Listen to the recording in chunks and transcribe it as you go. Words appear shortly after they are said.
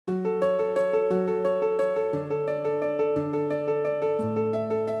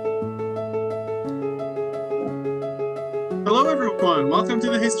and welcome to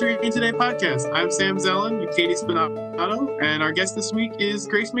the History Today podcast. I'm Sam Zellin with Katie Spinato, and our guest this week is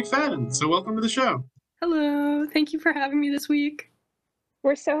Grace McFadden. So welcome to the show. Hello, thank you for having me this week.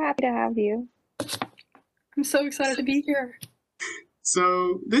 We're so happy to have you. I'm so excited to be here.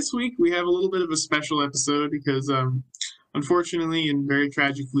 So this week we have a little bit of a special episode because unfortunately and very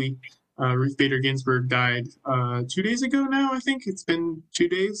tragically, Ruth Bader Ginsburg died 2 days ago now, I think. It's been 2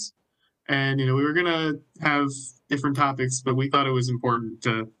 days. And, we were going to have different topics, but we thought it was important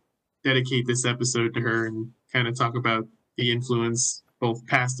to dedicate this episode to her and kind of talk about the influence, both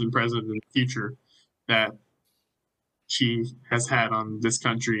past and present and future, that she has had on this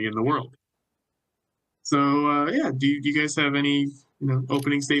country and the world. So, do you guys have any,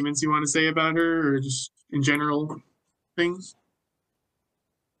 opening statements you want to say about her or just in general things?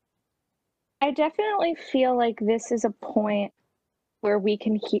 I definitely feel like this is a point where we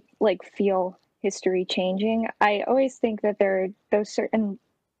can feel history changing. I always think that there are those certain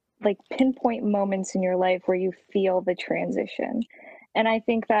pinpoint moments in your life where you feel the transition. And I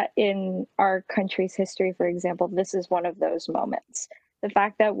think that in our country's history, for example, this is one of those moments. The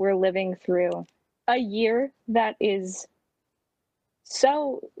fact that we're living through a year that is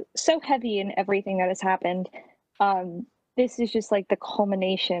so heavy in everything that has happened. This is just like the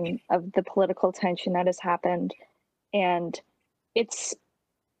culmination of the political tension that has happened. And it's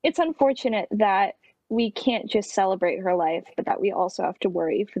unfortunate that we can't just celebrate her life, but that we also have to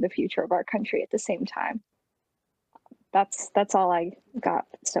worry for the future of our country at the same time. That's all I got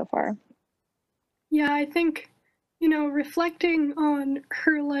so far. Yeah, I think, reflecting on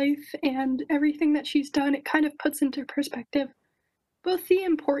her life and everything that she's done, it kind of puts into perspective both the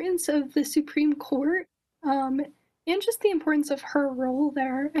importance of the Supreme Court and just the importance of her role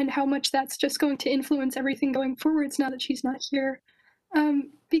there and how much that's just going to influence everything going forwards now that she's not here.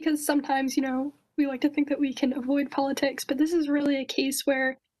 Because sometimes, we like to think that we can avoid politics, but this is really a case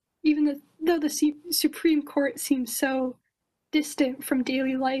where even though the Supreme Court seems so distant from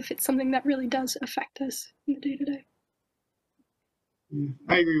daily life, it's something that really does affect us in the day-to-day.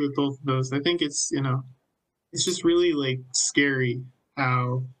 I agree with both of those. I think it's, it's just really scary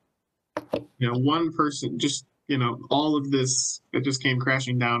how, one person just, all of this that just came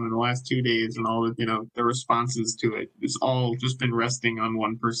crashing down in the last 2 days and all of, the responses to it, it's all just been resting on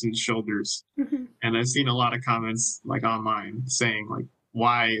one person's shoulders. Mm-hmm. And I've seen a lot of comments online saying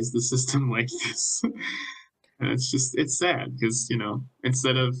why is the system like this? And it's sad because,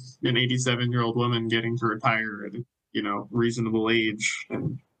 instead of an 87-year-old woman getting to retire at a, reasonable age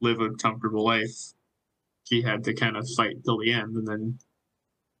and live a comfortable life, she had to kind of fight till the end. And then,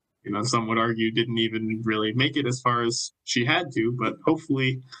 some would argue didn't even really make it as far as she had to, but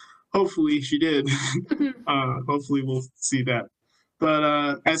hopefully she did. Hopefully we'll see that.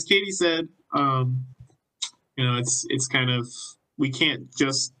 But as Katie said, it's kind of, we can't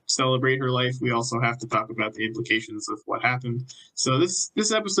just celebrate her life. We also have to talk about the implications of what happened. So this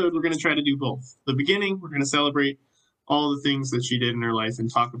episode, we're going to try to do both. The beginning, we're going to celebrate all the things that she did in her life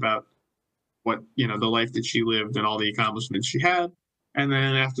and talk about what, the life that she lived and all the accomplishments she had. And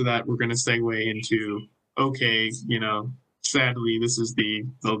then after that, we're going to segue into, okay, sadly, this is the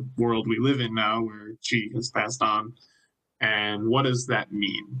world we live in now where she has passed on. And what does that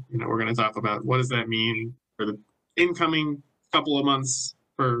mean? We're going to talk about what does that mean for the incoming couple of months,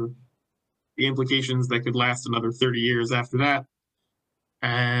 for the implications that could last another 30 years after that.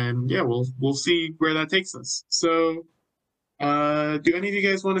 And yeah, we'll see where that takes us. So do any of you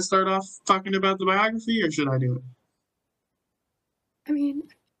guys want to start off talking about the biography, or should I do it? I mean,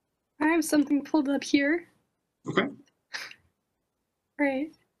 I have something pulled up here. Okay.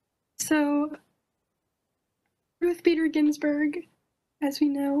 Right. So, Ruth Bader Ginsburg, as we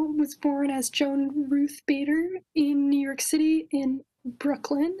know, was born as Joan Ruth Bader in New York City in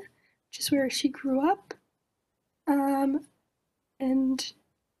Brooklyn, which is where she grew up. And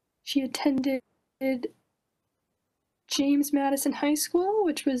she attended James Madison High School,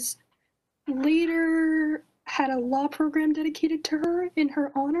 which was later had a law program dedicated to her in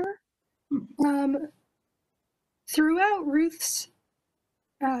her honor. Throughout Ruth's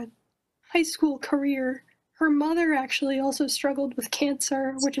high school career, her mother actually also struggled with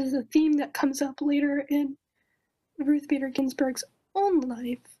cancer, which is a theme that comes up later in Ruth Bader Ginsburg's own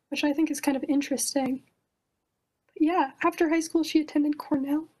life, which I think is kind of interesting. But yeah, after high school, she attended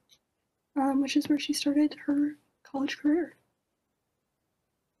Cornell, which is where she started her college career.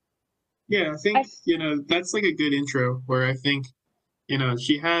 Yeah, I think, that's a good intro where I think,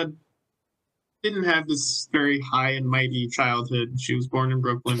 she didn't have this very high and mighty childhood. She was born in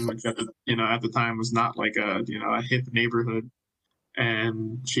Brooklyn, which at the time was not a hip neighborhood.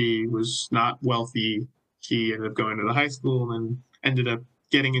 And she was not wealthy. She ended up going to the high school and then ended up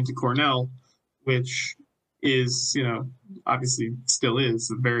getting into Cornell, which is, obviously still is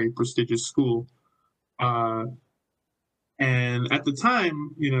a very prestigious school. And at the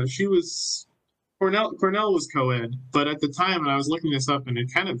time, she was Cornell was co-ed, but at the time, and I was looking this up, and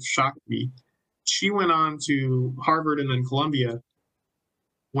it kind of shocked me. She went on to Harvard and then Columbia,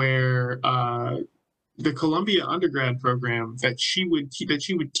 where the Columbia undergrad program that she would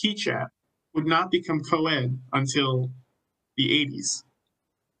teach at would not become co-ed until the 80s,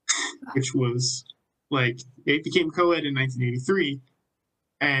 which was like it became co-ed in 1983,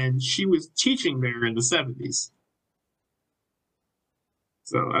 and she was teaching there in the 70s.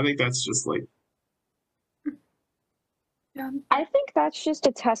 So I think that's just like. Yeah. I think that's just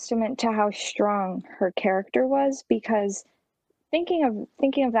a testament to how strong her character was, because thinking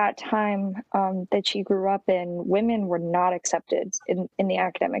of that time that she grew up in, women were not accepted in the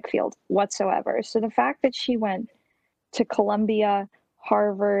academic field whatsoever. So the fact that she went to Columbia,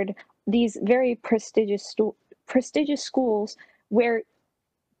 Harvard, these very prestigious schools where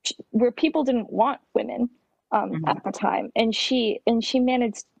people didn't want women at the time, and she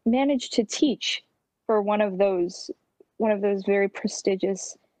managed to teach for one of those very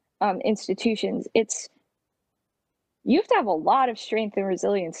prestigious institutions. You have to have a lot of strength and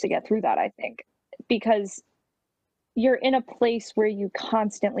resilience to get through that, I think, because you're in a place where you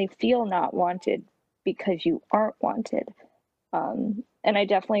constantly feel not wanted because you aren't wanted. And I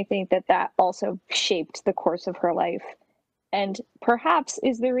definitely think that also shaped the course of her life, and perhaps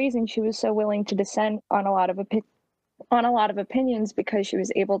is the reason she was so willing to dissent on a lot of opinions, because she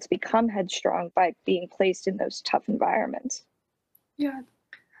was able to become headstrong by being placed in those tough environments. Yeah.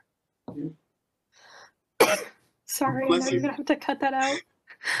 Sorry, I Bless know you. you're gonna have to cut that out.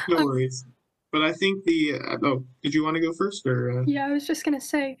 No worries. But I think did you want to go first, or? Yeah, I was just gonna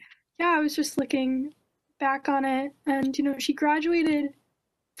say, I was just looking back on it, and she graduated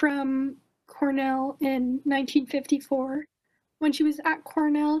from Cornell in 1954. When she was at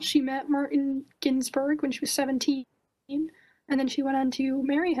Cornell, she met Martin Ginsburg when she was 17, and then she went on to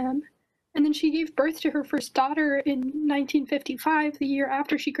marry him. And then she gave birth to her first daughter in 1955, the year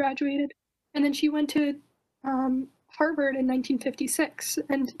after she graduated. And then she went to Harvard in 1956.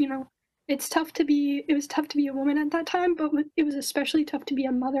 And it was tough to be a woman at that time, but it was especially tough to be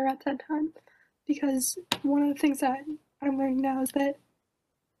a mother at that time, because one of the things that I'm learning now is that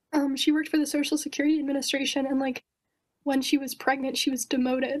she worked for the Social Security Administration, and when she was pregnant, she was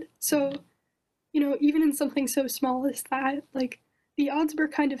demoted. So, even in something so small as that, the odds were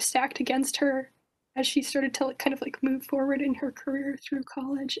kind of stacked against her as she started to kind of move forward in her career through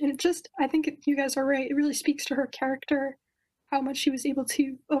college. And I think you guys are right. It really speaks to her character, how much she was able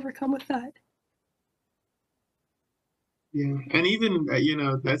to overcome with that. Yeah, and even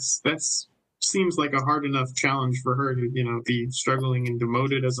that's seems like a hard enough challenge for her to be struggling and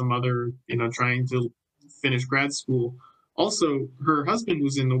demoted as a mother, trying to finish grad school. Also, her husband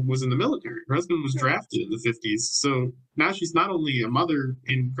was in the military. Her husband was drafted in the 50s, so now she's not only a mother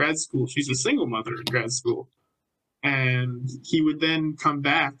in grad school, she's a single mother in grad school. And he would then come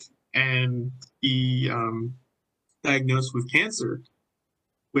back and be diagnosed with cancer.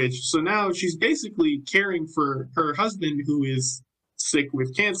 So now she's basically caring for her husband, who is sick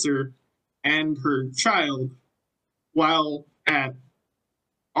with cancer, and her child, while at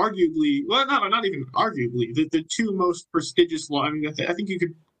arguably, well, not even arguably, the two most prestigious law. I mean, I think you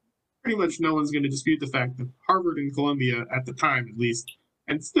could pretty much, no one's going to dispute the fact that Harvard and Columbia, at the time at least,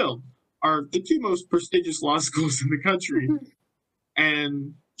 and still, are the two most prestigious law schools in the country.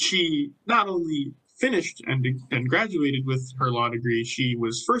 And she not only finished and graduated with her law degree, she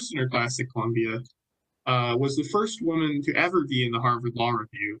was first in her class at Columbia, was the first woman to ever be in the Harvard Law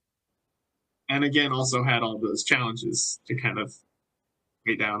Review, and again also had all those challenges to kind of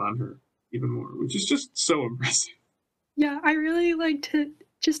weigh down on her even more, which is just so impressive. Yeah, I really like to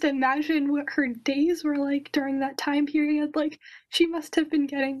just imagine what her days were like during that time period. She must have been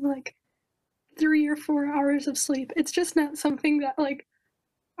getting 3 or 4 hours of sleep. It's just not something that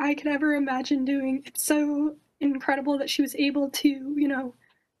I could ever imagine doing. It's so incredible that she was able to,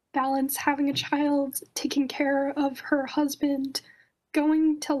 balance having a child, taking care of her husband,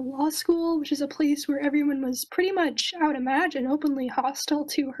 going to law school, which is a place where everyone was pretty much, I would imagine, openly hostile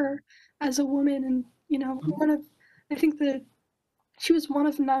to her as a woman. And, I think that she was one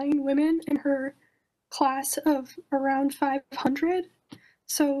of 9 women in her class of around 500.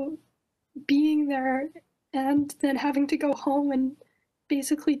 So being there and then having to go home and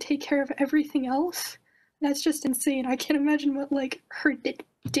basically take care of everything else, that's just insane. I can't imagine what her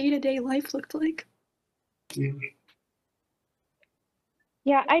day-to-day life looked like.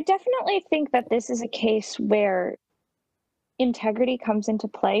 Yeah, I definitely think that this is a case where integrity comes into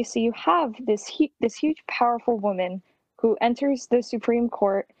play. So you have this huge, powerful woman who enters the Supreme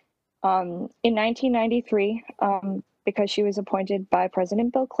Court in 1993 because she was appointed by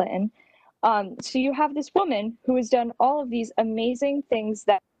President Bill Clinton. So you have this woman who has done all of these amazing things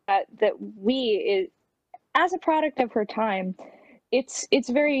that we, as a product of her time, it's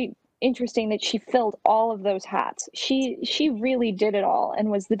very interesting that she filled all of those hats. She really did it all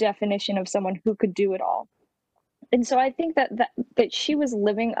and was the definition of someone who could do it all. And so I think that she was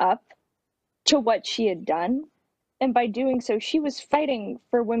living up to what she had done. And by doing so, she was fighting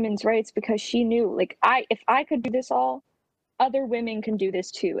for women's rights because she knew, like, if I could do this all, other women can do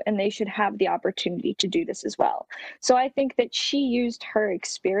this too, and they should have the opportunity to do this as well. So I think that she used her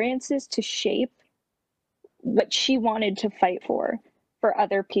experiences to shape what she wanted to fight for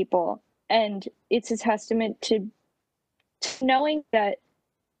other people. And it's a testament to knowing that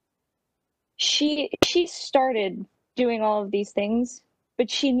she started doing all of these things, but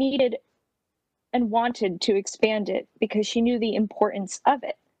she needed and wanted to expand it because she knew the importance of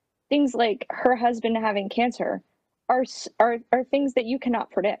it. Things like her husband having cancer are things that you cannot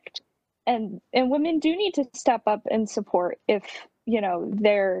predict, and women do need to step up and support if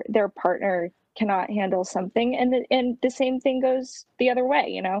their partner cannot handle something, and the same thing goes the other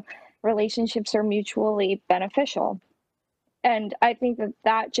way. Relationships are mutually beneficial. And I think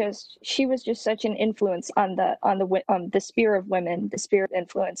that she was just such an influence on the sphere of women, the sphere of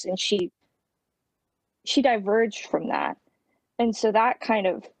influence, and she diverged from that. And so that kind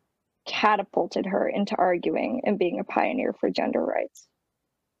of catapulted her into arguing and being a pioneer for gender rights.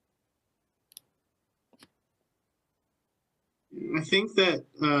 I think that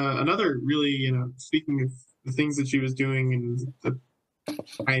another really, speaking of the things that she was doing and the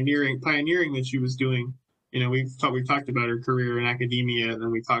pioneering that she was doing, we've talked about her career in academia, and then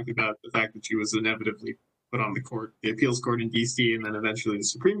we talked about the fact that she was inevitably put on the appeals court in D.C. and then eventually the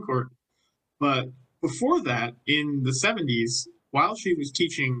Supreme Court. But before that, in the 70s, while she was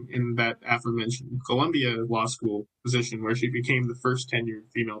teaching in that aforementioned Columbia Law School position, where she became the first tenured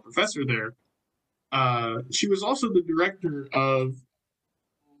female professor there, she was also the director of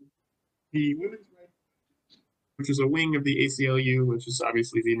the Women's Rights, which is a wing of the ACLU, which is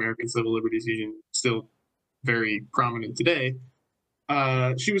obviously the American Civil Liberties Union, still very prominent today.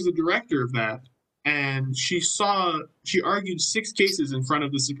 She was the director of that, and she argued 6 cases in front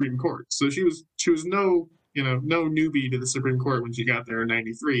of the Supreme Court. So she was no newbie to the Supreme Court when she got there in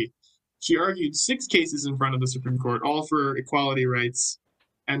 '93. She argued 6 cases in front of the Supreme Court, all for equality rights,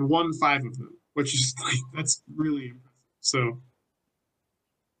 and won 5 of them, which is that's really impressive. So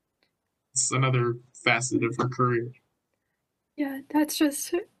it's another facet of her career. Yeah, that's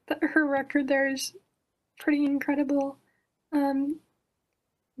just her record there is pretty incredible.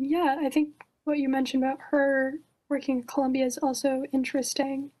 Yeah, I think what you mentioned about her working at Columbia is also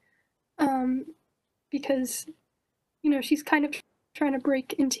interesting, because she's kind of trying to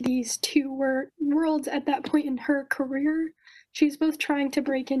break into these two worlds at that point in her career. She's both trying to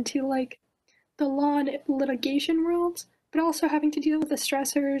break into like the law and litigation worlds, but also having to deal with the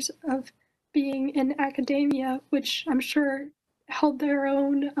stressors of being in academia, which I'm sure held their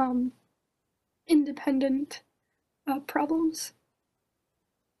own independent problems.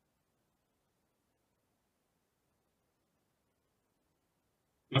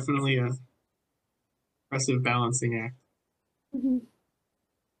 Definitely a impressive balancing act. Mm-hmm.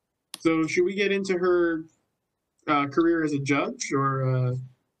 So should we get into her career as a judge, or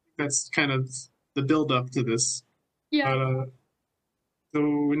that's kind of the build-up to this? Yeah. So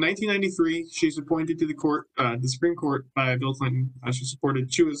in 1993, she's appointed to the Supreme Court by Bill Clinton.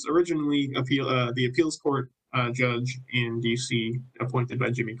 She was originally the appeals court judge in D.C., appointed by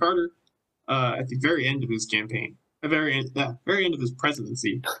Jimmy Carter at the very end of his campaign, very end of his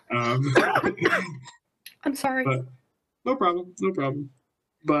presidency. I'm sorry. But no problem.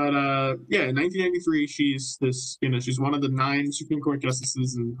 But in 1993, she's one of the 9 Supreme Court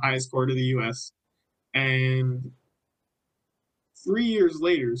justices in the highest court of the U.S. And 3 years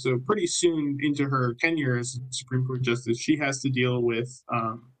later, so pretty soon into her tenure as Supreme Court justice, she has to deal with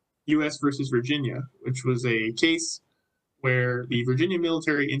U.S. versus Virginia, which was a case where the Virginia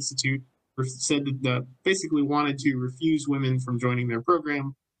Military Institute said that basically wanted to refuse women from joining their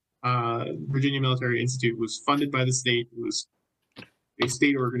program. Virginia Military Institute was funded by the state. It was a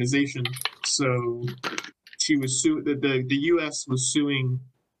state organization. So she was the U.S. was suing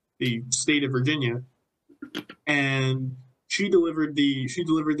the state of Virginia, and she delivered the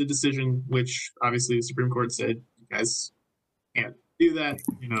decision, which obviously the Supreme Court said, you guys can't do that.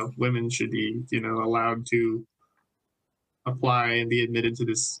 Women should be, allowed to apply and be admitted to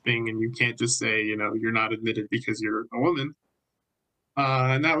this thing, and you can't just say, you're not admitted because you're a woman.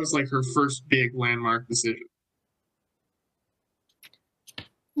 And that was like her first big landmark decision.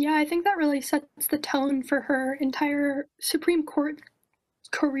 Yeah, I think that really sets the tone for her entire Supreme Court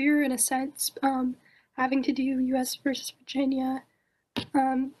career in a sense, having to do U.S. versus Virginia,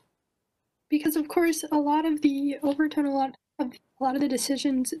 because of course a lot of the overtone, a lot of the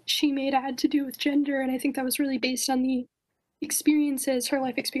decisions she made had to do with gender, and I think that was really based on the experiences, her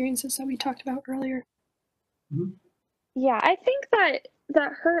life experiences that we talked about earlier. Mhm. Yeah, I think that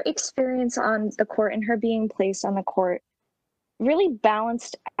her experience on the court and her being placed on the court really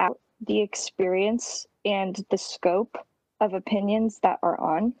balanced out the experience and the scope of opinions that are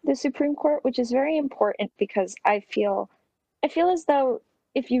on the Supreme Court, which is very important because I feel as though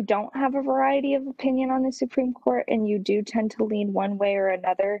if you don't have a variety of opinion on the Supreme Court and you do tend to lean one way or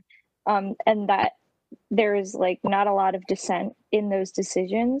another, and that there is like not a lot of dissent in those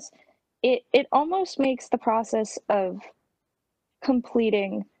decisions, it almost makes the process of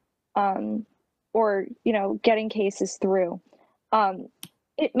completing or getting cases through, um,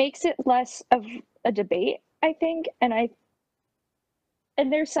 it makes it less of a debate, I think, and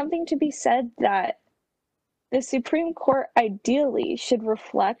there's something to be said that the Supreme Court ideally should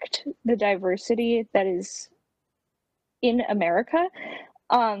reflect the diversity that is in America.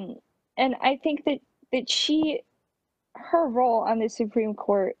 Um, and I think that her role on the Supreme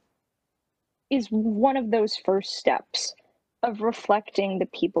Court is one of those first steps of reflecting the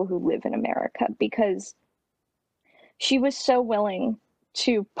people who live in America, because she was so willing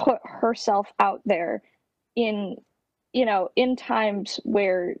to put herself out there in in times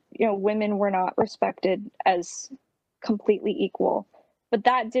where women were not respected as completely equal, but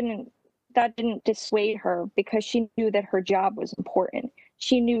that didn't dissuade her, because she knew that her job was important.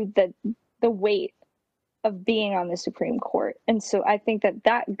 She knew that the weight of being on the Supreme Court, and so I think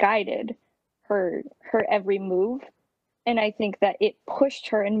that guided her every move, and I think that it pushed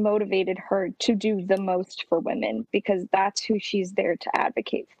her and motivated her to do the most for women, because that's who she's there to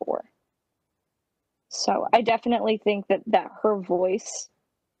advocate for. So I definitely think that her voice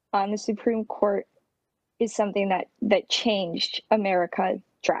on the Supreme Court is something that changed America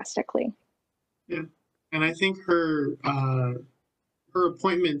drastically. Yeah, and I think her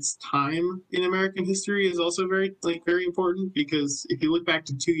appointment's time in American history is also very important, because if you look back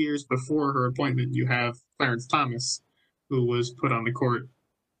to 2 years before her appointment, you have Clarence Thomas, who was put on the court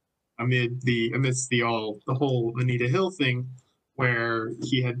amidst the whole Anita Hill thing, where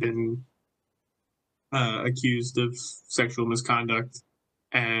he had been accused of sexual misconduct,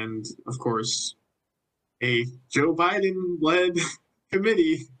 and of course a Joe Biden led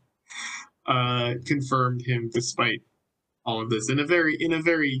committee confirmed him despite all of this in a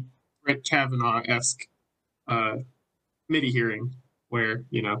very Brett Kavanaugh esque committee hearing, where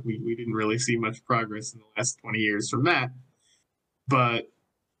we didn't really see much progress in the last 20 years from that, but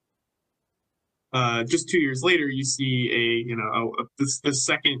just 2 years later, you see the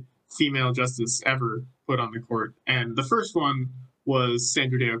second female justice ever put on the court, and the first one was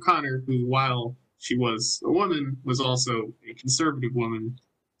Sandra Day O'Connor, who, while she was a woman, was also a conservative woman.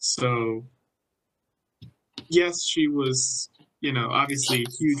 So, yes, she was, obviously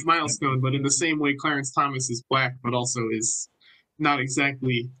a huge milestone, but in the same way, Clarence Thomas is black, but also is not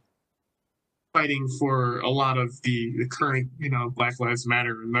exactly fighting for a lot of the current, Black Lives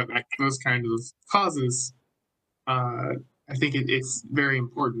Matter and those kind of causes. I think it's very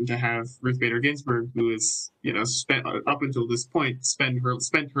important to have Ruth Bader Ginsburg, who is, spent up until this point spent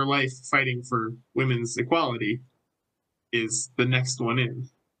her life fighting for women's equality, is the next one in.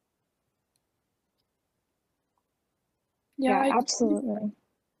 Yeah, I absolutely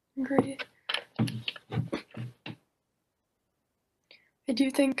agree. I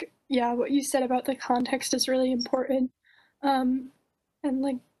do think, yeah, what you said about the context is really important. And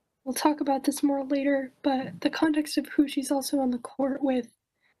like, we'll talk about this more later, but the context of who she's also on the court with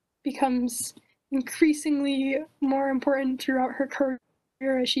becomes increasingly more important throughout her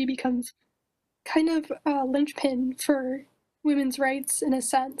career, as she becomes kind of a linchpin for women's rights in a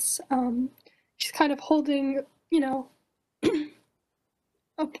sense. She's kind of holding,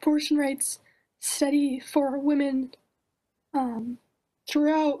 abortion rights steady for women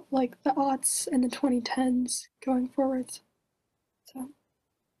throughout like the aughts and the 2010s going forward. So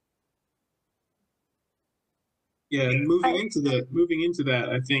yeah, moving into that,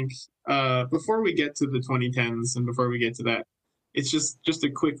 I think before we get to the 2010s and before we get to that, it's just a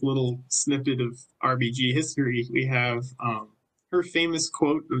quick little snippet of RBG history. We have her famous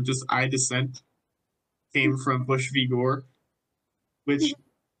quote of just "I dissent" came from Bush v. Gore, which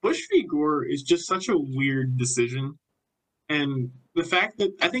Bush v. Gore is just such a weird decision. And the fact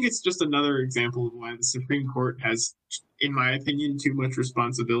that I think it's just another example of why the Supreme Court has, in my opinion, too much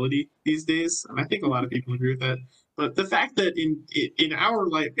responsibility these days. And I think a lot of people agree with that. But the fact that in our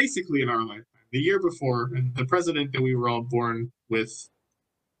life, basically in our lifetime, the year before, and the president that we were all born with,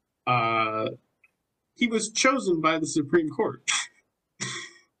 he was chosen by the Supreme Court,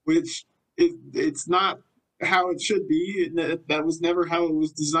 which it's not how it should be. That was never how it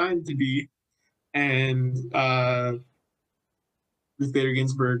was designed to be. And Ruth Bader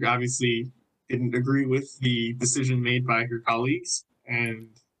Ginsburg obviously didn't agree with the decision made by her colleagues, and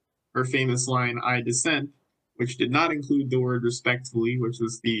her famous line "I dissent," which did not include the word "respectfully," which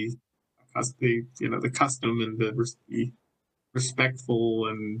was the custom and the respectful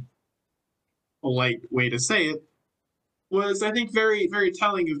and polite way to say it, was, I think, very, very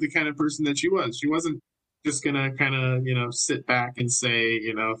telling of the kind of person that she was. She wasn't just gonna kind of sit back and say,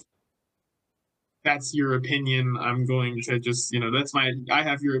 that's your opinion. I'm going to just, I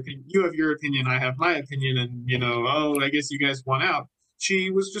have your opinion, you have your opinion, I have my opinion, and, oh, I guess you guys won out.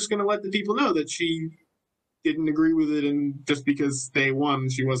 She was just going to let the people know that she didn't agree with it, and just because they won,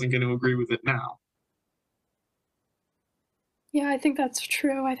 she wasn't going to agree with it now. Yeah, I think that's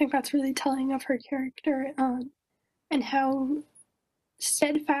true. I think that's really telling of her character, and how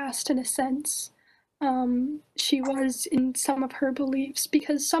steadfast, in a sense, she was in some of her beliefs.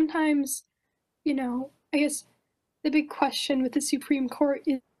 Because sometimes, I guess the big question with the Supreme Court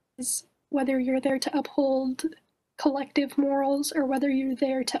is whether you're there to uphold collective morals or whether you're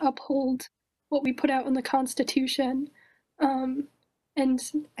there to uphold what we put out in the Constitution. And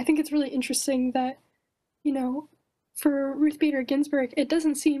I think it's really interesting that, for Ruth Bader Ginsburg, it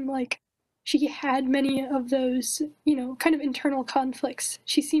doesn't seem like she had many of those, kind of internal conflicts.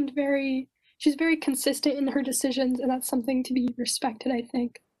 She's very consistent in her decisions, and that's something to be respected, I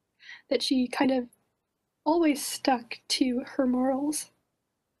think. That she kind of always stuck to her morals.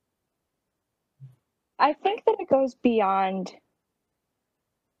 I think that it goes beyond.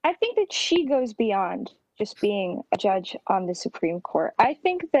 I think that she goes beyond just being a judge on the Supreme Court. I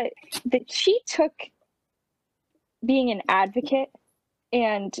think that she took being an advocate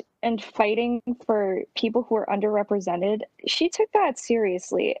and fighting for people who are underrepresented. She took that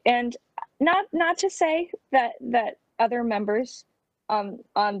seriously, and not to say that other members on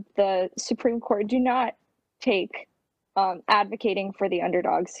the Supreme Court do not take advocating for the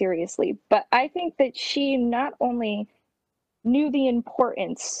underdog seriously, but I think that she not only knew the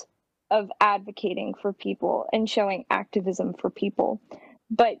importance of advocating for people and showing activism for people,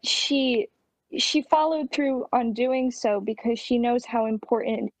 but she followed through on doing so because she knows how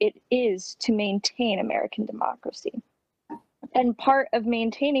important it is to maintain American democracy. And part of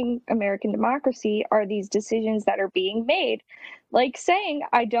maintaining American democracy are these decisions that are being made, like saying,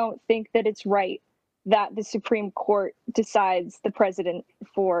 I don't think that it's right that the Supreme Court decides the president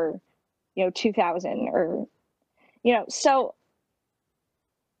for 2000, or so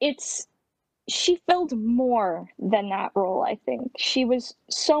she filled more than that role. I think she was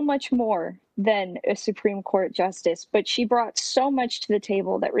so much more than a Supreme Court justice, but she brought so much to the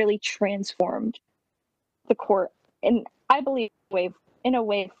table that really transformed the court, and I believe in a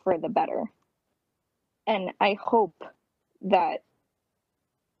way for the better. And I hope that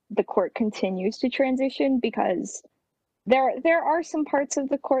the court continues to transition, because there are some parts of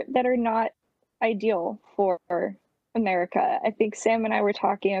the court that are not ideal for America. I think Sam and I were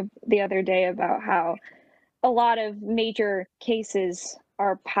talking the other day about how a lot of major cases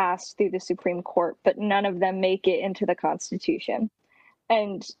are passed through the Supreme Court, but none of them make it into the Constitution.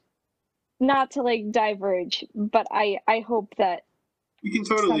 And not to diverge, but I hope that we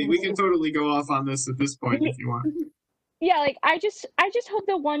can totally go off on this at this point if you want. Yeah, I just hope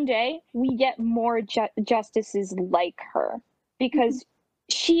that one day we get more justices like her, because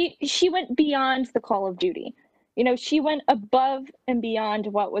she went beyond the call of duty. She went above and beyond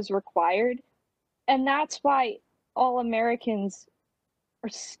what was required, and that's why all Americans are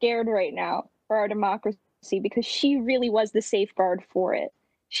scared right now for our democracy, because she really was the safeguard for it.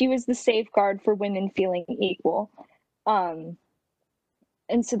 She was the safeguard for women feeling equal.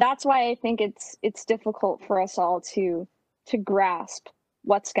 And so that's why I think it's difficult for us all to grasp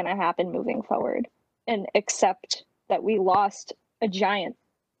what's going to happen moving forward, and accept that we lost a giant.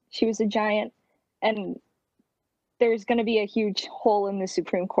 She was a giant, and there's going to be a huge hole in the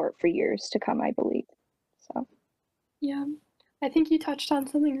Supreme Court for years to come, I believe. So, yeah, I think you touched on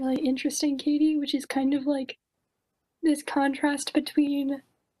something really interesting, Katie, which is kind of like this contrast between,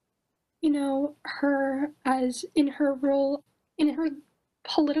 her as in her role, in her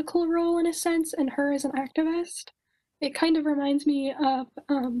political role in a sense, and her as an activist. It kind of reminds me of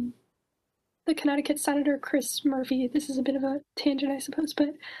the Connecticut Senator Chris Murphy. This is a bit of a tangent, I suppose,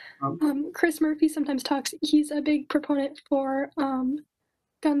 but Um, Chris Murphy sometimes talks. He's a big proponent for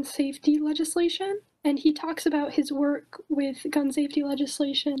gun safety legislation, and he talks about his work with gun safety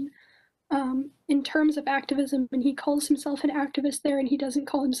legislation in terms of activism, and he calls himself an activist there, and he doesn't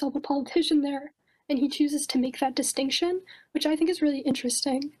call himself a politician there, and he chooses to make that distinction, which I think is really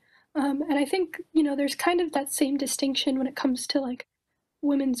interesting. And I think, you know, there's kind of that same distinction when it comes to like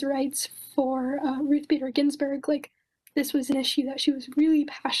women's rights for Ruth Bader Ginsburg. Like, this was an issue that she was really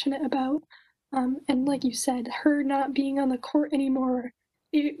passionate about. And like you said, her not being on the court anymore,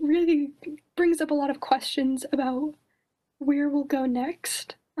 it really brings up a lot of questions about where we'll go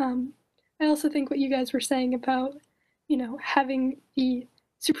next. I also think what you guys were saying about, you know, having the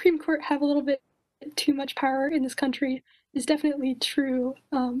Supreme Court have a little bit too much power in this country is definitely true.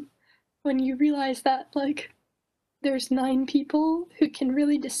 When you realize that, like, there's 9 people who can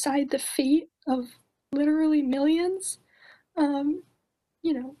really decide the fate of literally millions,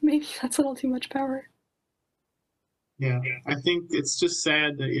 you know, maybe that's a little too much power. Yeah, I think it's just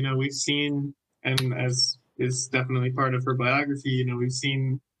sad that, you know, we've seen, and as is definitely part of her biography, you know, we've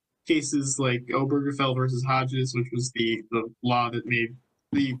seen cases like Obergefell versus Hodges, which was the law that made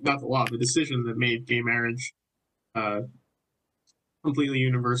not the law, the decision that made gay marriage uh, completely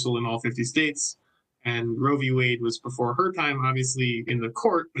universal in all 50 states. And Roe v. Wade was before her time, obviously in the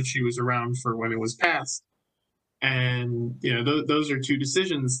court, but she was around for when it was passed. And, you know, those are two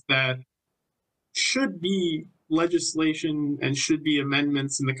decisions that should be legislation and should be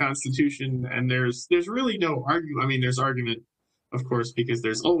amendments in the Constitution. And there's really no argument. I mean, there's argument, of course, because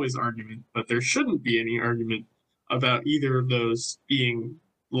there's always argument, but there shouldn't be any argument about either of those being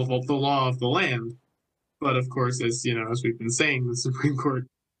the law of the land. But of course, as you know, as we've been saying, the Supreme Court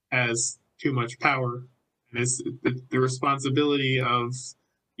has too much power, and it's the responsibility of,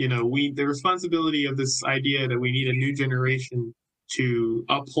 you know, the responsibility of this idea that we need a new generation to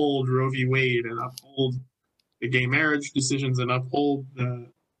uphold Roe v. Wade and uphold the gay marriage decisions and uphold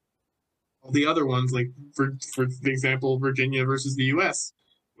all the other ones, like for example, Virginia versus the U.S.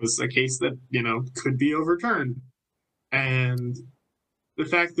 was a case that, you know, could be overturned, and the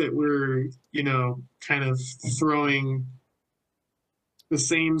fact that we're, you know, kind of throwing the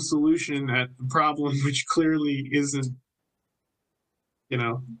same solution at the problem, which clearly isn't, you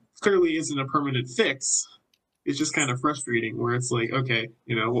know, clearly isn't a permanent fix. It's just kind of frustrating where it's like, okay,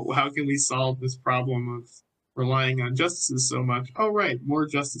 you know, how can we solve this problem of relying on justices so much? Oh, right, more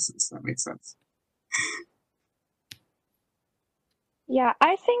justices. That makes sense. Yeah,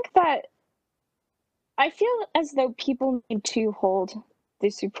 I think that I feel as though people need to hold the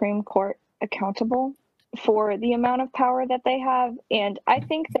Supreme Court accountable for the amount of power that they have. And I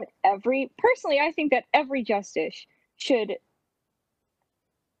think that I think that every justice should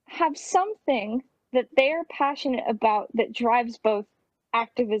have something that they're passionate about that drives both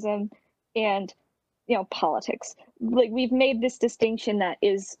activism and, you know, politics. Like, we've made this distinction that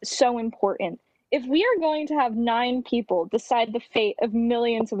is so important. If we are going to have 9 people decide the fate of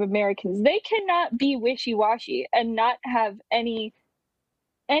millions of Americans, they cannot be wishy-washy and not have anything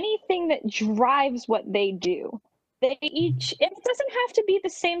that drives what they do. They each, and it doesn't have to be the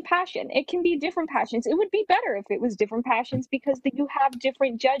same passion. It can be different passions. It would be better if it was different passions, because you have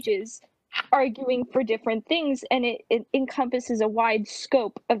different judges arguing for different things, and it encompasses a wide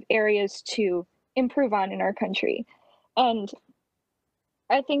scope of areas to improve on in our country. And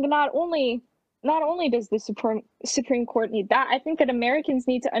I think not only does the Supreme Court need that, I think that Americans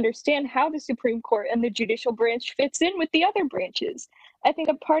need to understand how the Supreme Court and the judicial branch fits in with the other branches. I think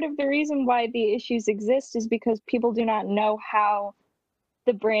a part of the reason why the issues exist is because people do not know how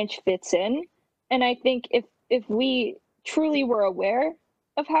the branch fits in. And I think if we truly were aware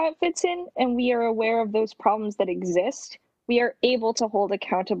of how it fits in, and we are aware of those problems that exist, we are able to hold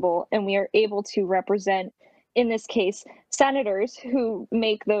accountable, and we are able to represent, in this case, senators who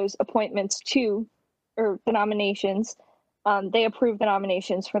make those appointments to, or the nominations, they approve the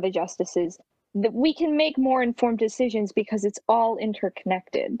nominations for the justices, that we can make more informed decisions because it's all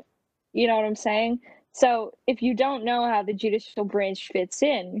interconnected. You know what I'm saying? So if you don't know how the judicial branch fits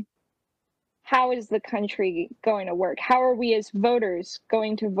in, how is the country going to work? How are we as voters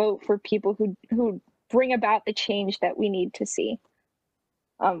going to vote for people who bring about the change that we need to see?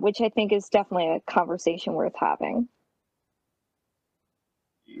 Which I think is definitely a conversation worth having.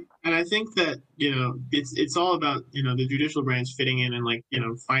 And I think that, you know, it's all about, you know, the judicial branch fitting in and, like, you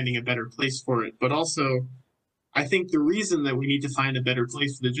know, finding a better place for it. But also, I think the reason that we need to find a better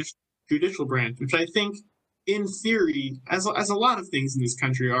place for the judicial branch, which I think in theory, as a lot of things in this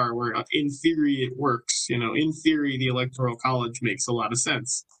country are, where in theory it works, you know, in theory the Electoral College makes a lot of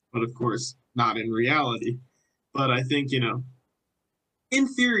sense. But of course, not in reality. But I think, in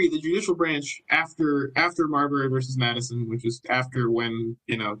theory, the judicial branch after Marbury versus Madison, which is after when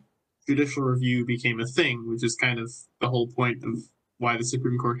judicial review became a thing, which is kind of the whole point of why the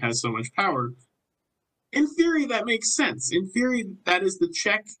Supreme Court has so much power. In theory, that makes sense. In theory, that is the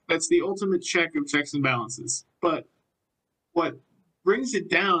check. That's the ultimate check of checks and balances. But what brings it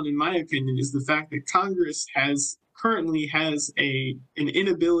down, in my opinion, is the fact that Congress currently has an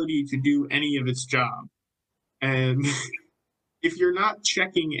inability to do any of its job. And if you're not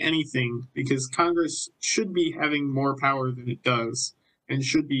checking anything, because Congress should be having more power than it does, and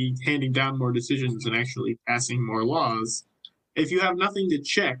should be handing down more decisions and actually passing more laws, if you have nothing to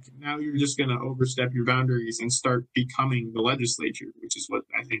check, now you're just going to overstep your boundaries and start becoming the legislature, which is what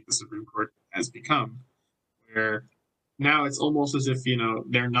I think the Supreme Court has become, where now it's almost as if,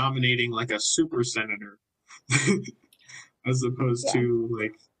 they're nominating like a super senator as opposed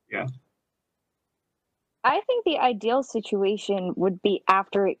to I think the ideal situation would be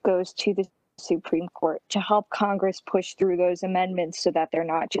after it goes to the Supreme Court to help Congress push through those amendments so that they're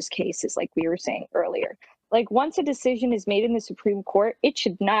not just cases like we were saying earlier. Like, once a decision is made in the Supreme Court, it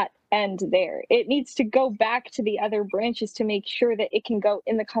should not end there. It needs to go back to the other branches to make sure that it can go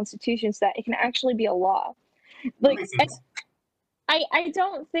in the Constitution so that it can actually be a law. Like, I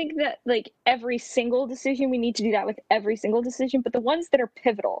don't think that like every single decision we need to do that with every single decision, but the ones that are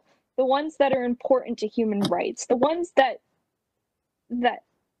pivotal, the ones that are important to human rights, the ones that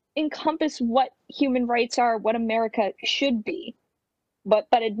encompass what human rights are, what America should be, but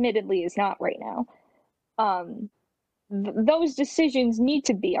admittedly is not right now. Those decisions need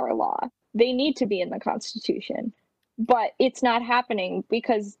to be our law. They need to be in the Constitution, but it's not happening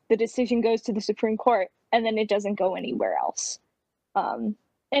because the decision goes to the Supreme Court and then it doesn't go anywhere else. And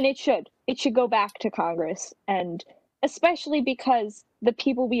it should go back to Congress, and especially because the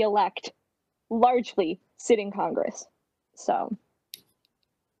people we elect largely sit in Congress. So.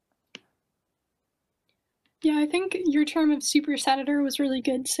 Yeah, I think your term of super senator was really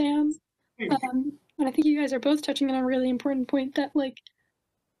good, Sam. And I think you guys are both touching on a really important point that, like,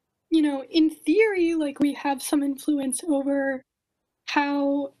 in theory, like, we have some influence over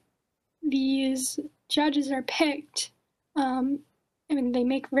how these judges are picked. I mean, they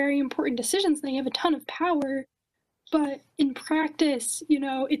make very important decisions. They have a ton of power, but in practice, we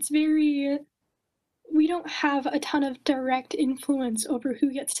don't have a ton of direct influence over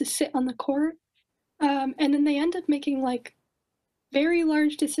who gets to sit on the court. And then they end up making like very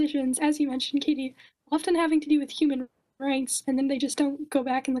large decisions, as you mentioned, Katie, often having to do with human rights, and then they just don't go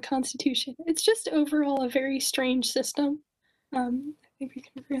back in the Constitution. It's just overall a very strange system. I think we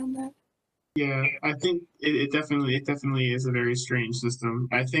can agree on that. Yeah, I think it definitely is a very strange system.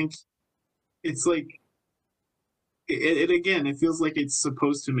 I think it's like it feels like it's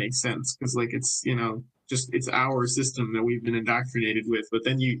supposed to make sense because like it's it's our system that we've been indoctrinated with. But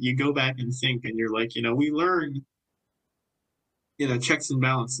then you go back and think and you're like, we learn checks and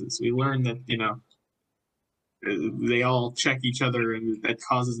balances. We learn that they all check each other and that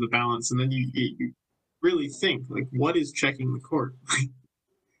causes the balance. And then you really think like, what is checking the court?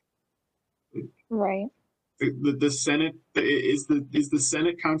 Right. The Senate is the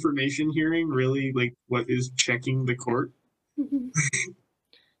Senate confirmation hearing really like what is checking the court? Mm-hmm.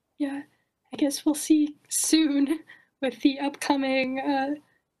 Yeah, I guess we'll see soon with the upcoming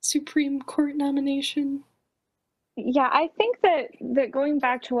Supreme Court nomination. Yeah, I think that going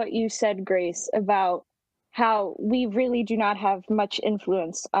back to what you said, Grace, about how we really do not have much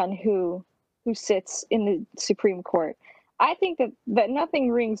influence on who sits in the Supreme Court. I think that nothing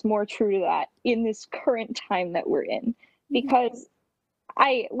rings more true to that in this current time that we're in, because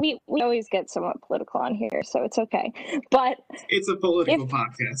we always get somewhat political on here, so it's okay. But it's a political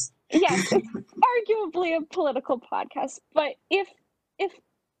podcast. Yes, it's arguably a political podcast. But if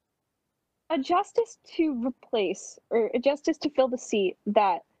a justice to replace or a justice to fill the seat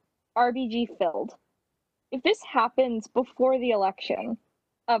that RBG filled, if this happens before the election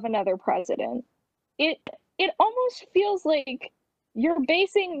of another president, it almost feels like you're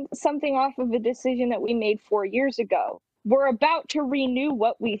basing something off of a decision that we made 4 years ago. We're about to renew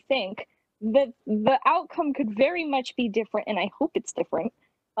what we think. The outcome could very much be different, and I hope it's different.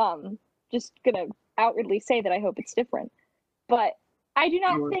 Just gonna outwardly say that I hope it's different. But I do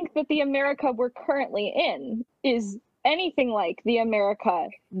not think that the America we're currently in is anything like the America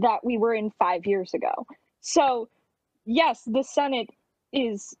that we were in 5 years ago. So, yes, the Senate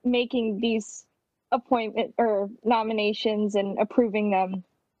is making these appointment or nominations and approving them,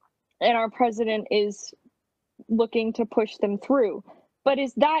 and our president is looking to push them through. But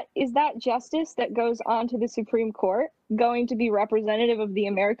is that justice that goes on to the Supreme Court? going to be representative of the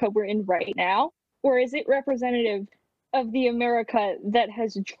America we're in right now? Or is it representative of the America that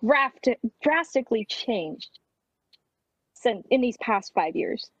has drastically changed in these past 5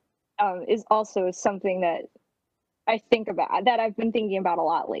 years? Is also something that I think about, that I've been thinking about a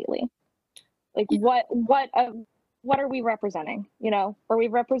lot lately. Like, what are we representing? You know, are we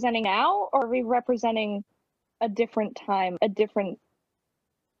representing now, or are we representing a different time, a different,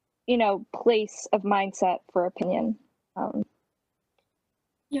 you know, place of mindset for opinion?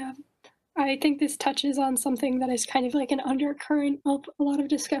 Yeah, I think this touches on something that is kind of like an undercurrent of a lot of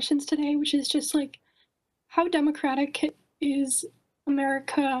discussions today, which is just like, how democratic is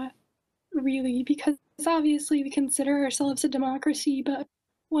America really? Because obviously we consider ourselves a democracy, but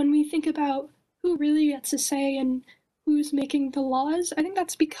when we think about who really gets a say and who's making the laws, I think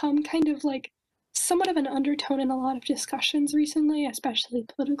that's become kind of like somewhat of an undertone in a lot of discussions recently, especially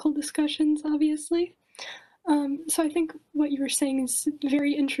political discussions, obviously. So I think what you were saying is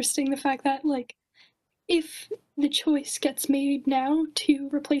very interesting, the fact that, like, if the choice gets made now to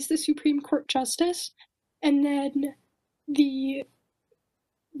replace the Supreme Court justice, and then the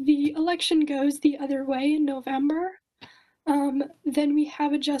election goes the other way in November, then we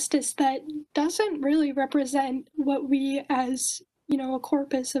have a justice that doesn't really represent what we as, you know, a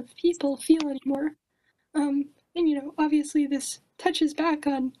corpus of people feel anymore. And, you know, obviously this touches back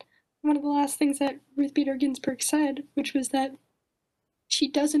on one of the last things that Ruth Bader Ginsburg said, which was that she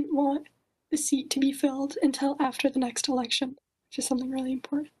doesn't want the seat to be filled until after the next election, which is something really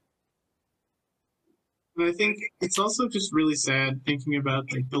important. And I think it's also just really sad thinking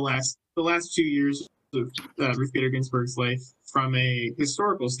about like the last 2 years of Ruth Bader Ginsburg's life from a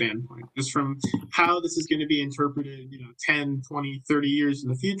historical standpoint, just from how this is going to be interpreted, you know, 10, 20, 30 years in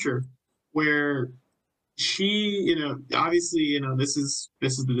the future, where she, you know, obviously, you know, this is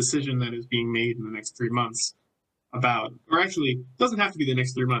the decision that is being made in the next 3 months about, or actually, it doesn't have to be the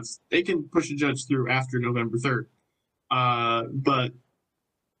next 3 months. They can push a judge through after November 3rd. But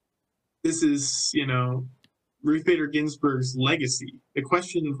this is, you know, Ruth Bader Ginsburg's legacy. The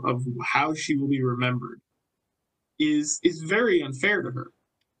question of how she will be remembered is very unfair to her,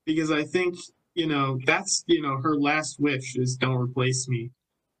 because I think, you know, that's, you know, her last wish is don't replace me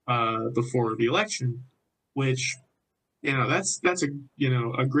before the election, which, you know, that's a, you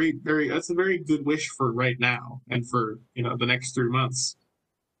know, a very good wish for right now and for, you know, the next 3 months.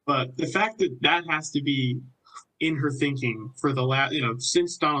 But the fact that that has to be in her thinking for the last, you know,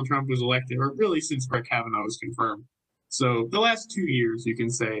 since Donald Trump was elected, or really since Brett Kavanaugh was confirmed. So the last 2 years, you can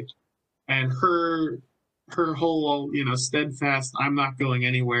say, and her whole, you know, steadfast, I'm not going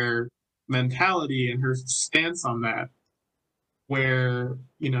anywhere mentality and her stance on that, where,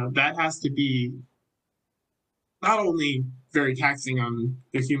 you know, that has to be not only very taxing on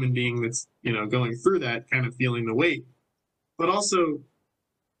the human being that's, you know, going through that, kind of feeling the weight, but also,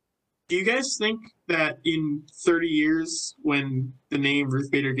 do you guys think that in 30 years, when the name Ruth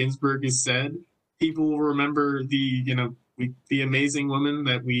Bader Ginsburg is said, people will remember the, you know, the amazing woman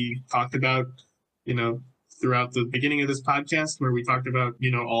that we talked about, you know, throughout the beginning of this podcast, where we talked about,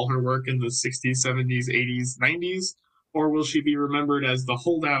 you know, all her work in the 60s, 70s, 80s, 90s? Or will she be remembered as the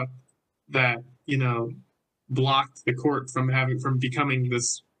holdout that, you know, blocked the court from becoming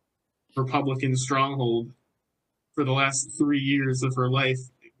this Republican stronghold for the last 3 years of her life,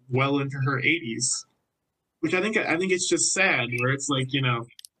 well into her 80s? Which I think it's just sad, where it's like, you know,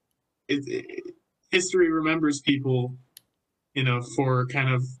 history remembers people, you know, for kind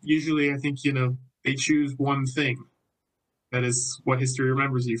of, usually I think, you know, they choose one thing. That is what history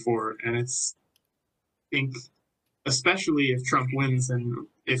remembers you for. And it's, I think, especially if Trump wins and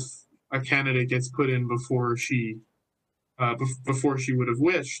if a candidate gets put in before she would have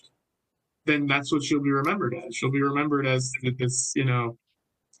wished, then that's what she'll be remembered as. She'll be remembered as this, you know,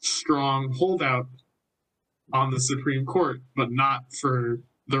 strong holdout on the Supreme Court, but not for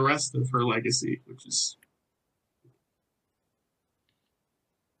the rest of her legacy, which is.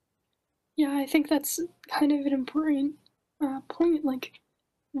 Yeah, I think that's kind of an important point. Like,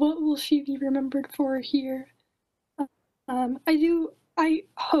 what will she be remembered for here? I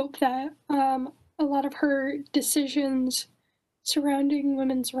hope that a lot of her decisions surrounding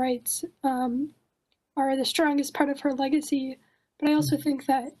women's rights are the strongest part of her legacy. But I also think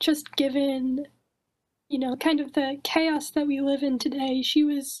that just given, you know, kind of the chaos that we live in today, she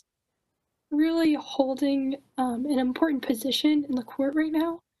was really holding an important position in the court right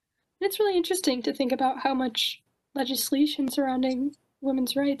now. And it's really interesting to think about how much legislation surrounding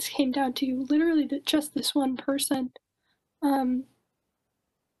women's rights came down to literally just this one person.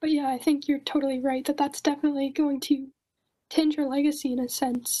 But yeah, I think you're totally right that that's definitely going to tinge her legacy in a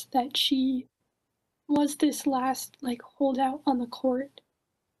sense, that she was this last like holdout on the court.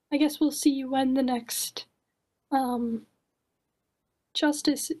 I guess we'll see when the next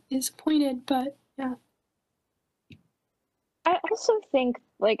justice is appointed, but yeah. I also think,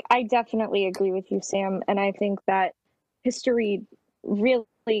 like, I definitely agree with you, Sam, and I think that history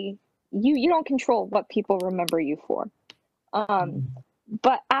really, you don't control what people remember you for.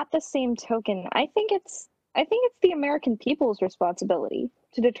 But at the same token, I think it's the American people's responsibility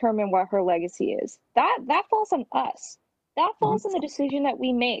to determine what her legacy is. That falls on us. That falls on the decision that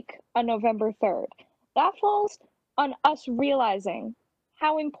we make on November 3rd. That falls on us realizing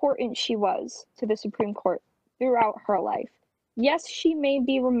how important she was to the Supreme Court throughout her life. Yes, she may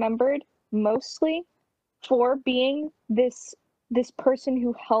be remembered mostly for being this person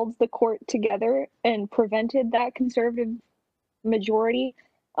who held the court together and prevented that conservative majority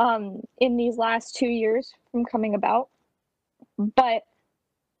in these last 2 years from coming about. But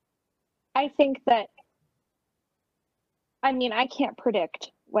I think that, I mean, I can't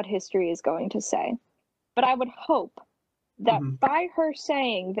predict what history is going to say, but I would hope that by her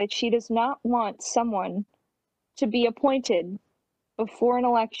saying that she does not want someone to be appointed before an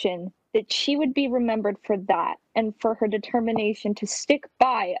election, that she would be remembered for that and for her determination to stick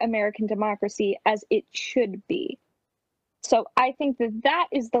by American democracy as it should be. So I think that that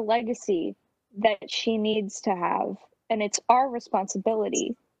is the legacy that she needs to have. And it's our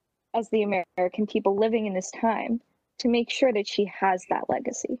responsibility as the American people living in this time to make sure that she has that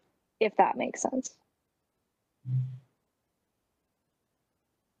legacy, if that makes sense.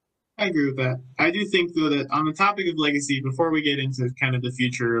 I agree with that. I do think, though, that on the topic of legacy, before we get into kind of the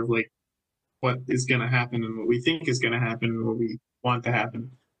future of like what is going to happen and what we think is going to happen and what we want to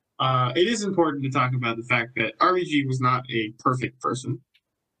happen, it is important to talk about the fact that RBG was not a perfect person.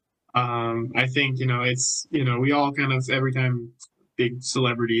 I think, it's, we all kind of, every time big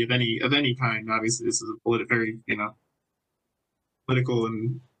celebrity of any kind, obviously this is a very, political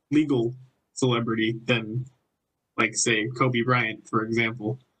and legal celebrity than, like, say, Kobe Bryant, for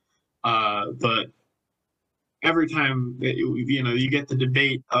example. But every time that, you get the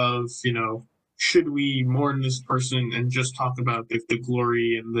debate of, should we mourn this person and just talk about the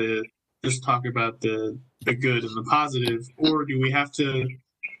glory and just talk about the good and the positive, or do we have to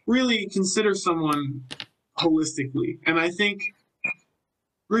really consider someone holistically? And I think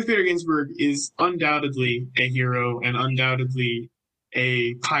Ruth Bader Ginsburg is undoubtedly a hero and undoubtedly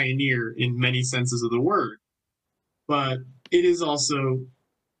a pioneer in many senses of the word. But it is also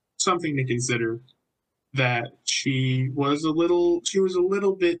something to consider that she was a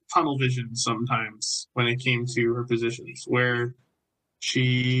little bit tunnel vision sometimes when it came to her positions, where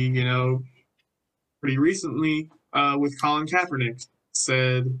she, pretty recently with Colin Kaepernick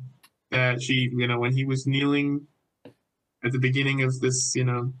said that she, when he was kneeling at the beginning of this,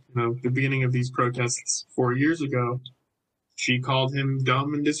 the beginning of these protests 4 years ago, she called him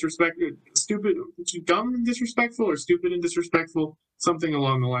dumb and disrespectful, dumb and disrespectful, or stupid and disrespectful, something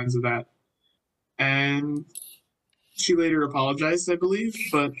along the lines of that. And she later apologized, I believe,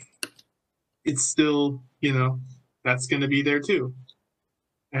 but it's still, that's going to be there too.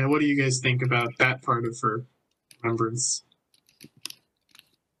 And what do you guys think about that part of her remembrance?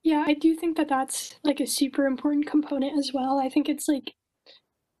 Yeah, I do think that that's like a super important component as well. I think it's like,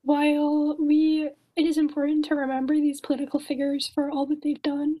 while it is important to remember these political figures for all that they've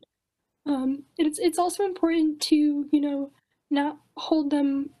done, it's also important to, not hold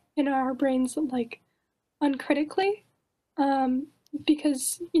them in our brains like uncritically,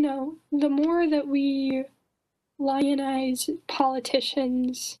 because, the more that we lionize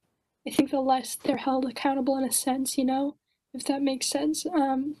politicians, I think the less they're held accountable in a sense, if that makes sense.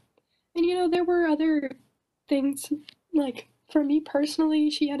 And there were other things, like for me personally,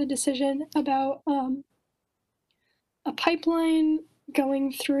 she had a decision about a pipeline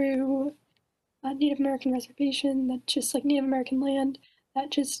going through a Native American reservation, that just like Native American land,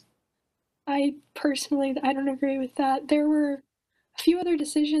 that just, I personally, I don't agree with that. There were a few other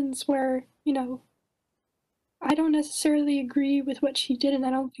decisions where, I don't necessarily agree with what she did, and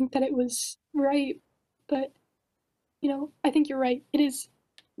I don't think that it was right, but, I think you're right. It is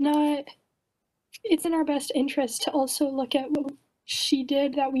not, it's in our best interest to also look at what she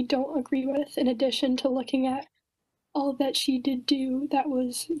did that we don't agree with, in addition to looking at all that she did do that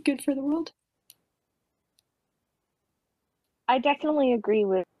was good for the world. I definitely agree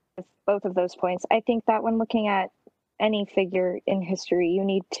with both of those points. I think that when looking at any figure in history, you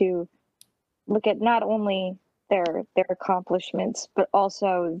need to look at not only their accomplishments, but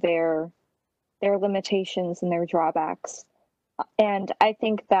also their limitations and their drawbacks. And I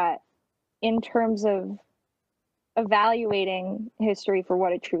think that in terms of evaluating history for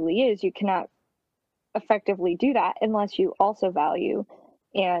what it truly is, you cannot effectively do that unless you also value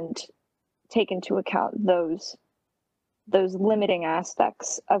and take into account those limiting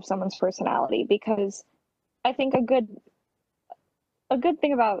aspects of someone's personality. Because I think a good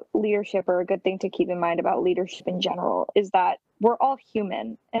thing about leadership, or a good thing to keep in mind about leadership in general, is that we're all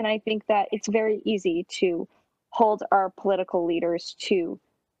human. And I think that it's very easy to hold our political leaders to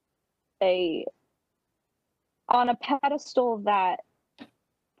on a pedestal that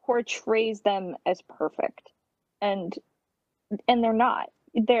portrays them as perfect. And they're not.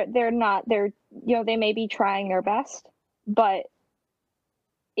 They're not. They're, they may be trying their best, but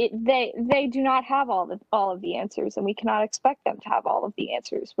they do not have all of the answers, and we cannot expect them to have all of the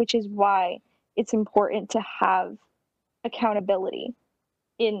answers, which is why it's important to have accountability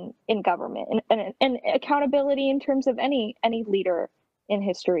in government, and accountability in terms of any leader in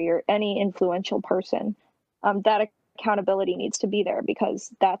history or any influential person. That accountability needs to be there,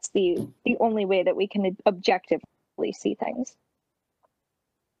 because that's the only way that we can objectively see things.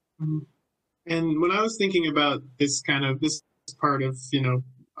 And when I was thinking about this part of,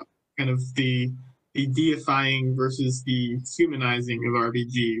 kind of the deifying versus the humanizing of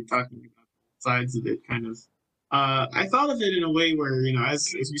RBG, talking about sides of it, kind of, I thought of it in a way where,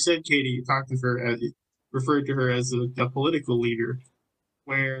 as you said, Katie, you referred to her as a political leader,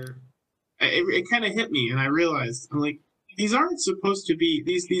 where it kind of hit me, and I realized, I'm like, these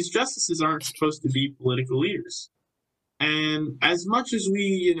justices aren't supposed to be political leaders. And as much as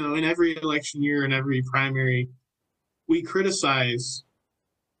we, in every election year and every primary, we criticize,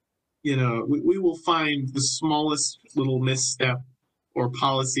 we will find the smallest little misstep or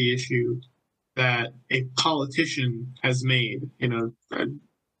policy issue that a politician has made.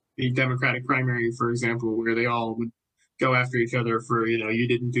 The Democratic primary, for example, where they all would go after each other for, you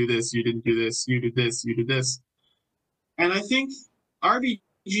didn't do this, you didn't do this, you did this, you did this. And I think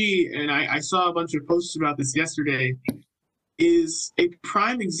RBG, and I saw a bunch of posts about this yesterday, is a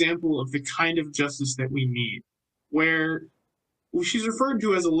prime example of the kind of justice that we need, where she's referred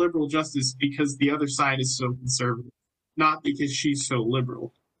to as a liberal justice because the other side is so conservative, not because she's so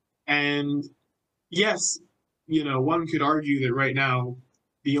liberal. And yes, one could argue that right now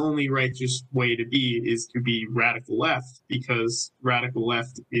the only righteous way to be is to be radical left, because radical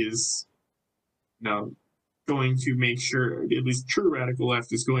left is, going to make sure, at least true radical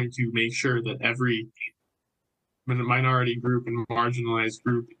left is going to make sure that every minority group and marginalized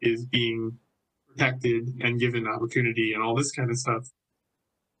group is being protected and given opportunity and all this kind of stuff.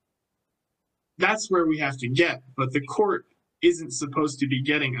 That's where we have to get, but the court isn't supposed to be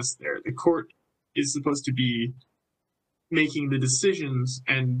getting us there. The court is supposed to be making the decisions,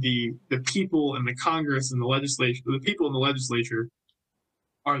 and the people and the Congress and the legislature, the people in the legislature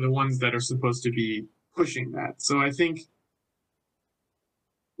are the ones that are supposed to be pushing that. So I think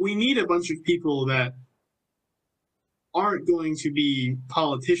we need a bunch of people that aren't going to be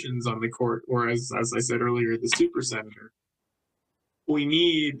politicians on the court, or as I said earlier, the super senator. We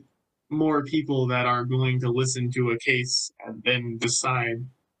need more people that are going to listen to a case and then decide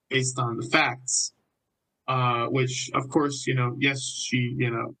based on the facts, which of course, yes, she,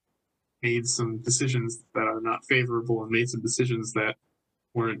 made some decisions that are not favorable and made some decisions that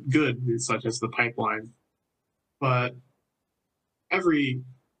weren't good, such as the pipeline. But every,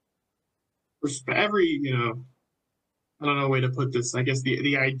 I don't know a way to put this. I guess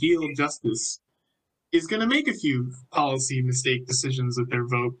the ideal justice is going to make a few policy mistake decisions with their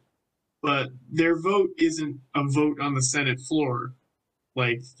vote, but their vote isn't a vote on the Senate floor,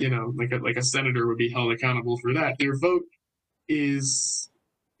 like a senator would be held accountable for that. Their vote is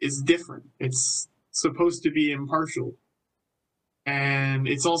different. It's supposed to be impartial, and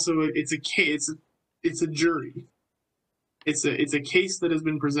it's also it's a jury. It's a case that has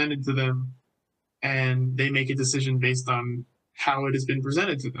been presented to them, and they make a decision based on how it has been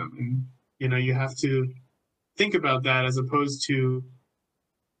presented to them. And, you have to think about that, as opposed to,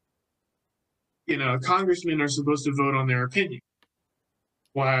 congressmen are supposed to vote on their opinion,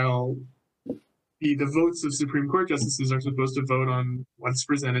 while the votes of Supreme Court justices are supposed to vote on what's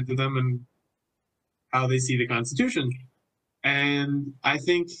presented to them and how they see the Constitution. And I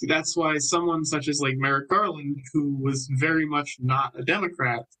think that's why someone such as like Merrick Garland, who was very much not a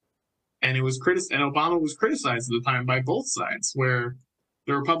Democrat, and Obama was criticized at the time by both sides, where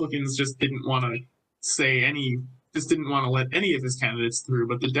the Republicans just didn't want to didn't want to let any of his candidates through,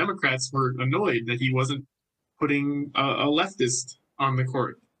 but the Democrats were annoyed that he wasn't putting a leftist on the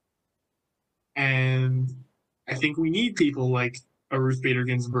court. And I think we need people like a Ruth Bader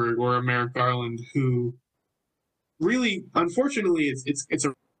Ginsburg or a Merrick Garland, who really, unfortunately, it's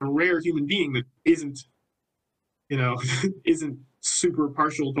a rare human being that isn't isn't super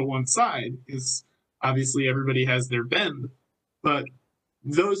partial to one side. Is Obviously, everybody has their bend, but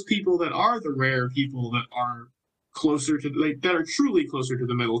those people that are the rare people that are closer to, like, that are truly closer to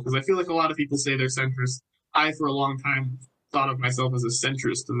the middle, because I feel like a lot of people say they're centrist. I, for a long time, thought of myself as a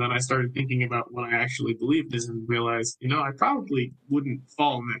centrist, and then I started thinking about what I actually believed in and realized, I probably wouldn't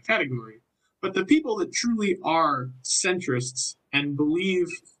fall in that category. But the people that truly are centrists and believe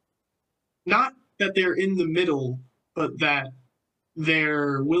not that they're in the middle, but that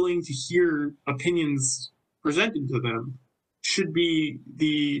they're willing to hear opinions presented to them, should be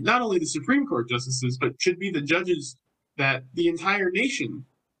not only the Supreme Court justices, but should be the judges that the entire nation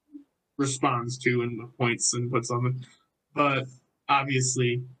responds to and appoints and puts on them. But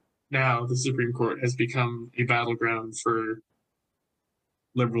obviously, now the Supreme Court has become a battleground for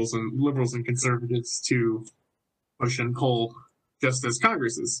liberals and conservatives to push and pull, just as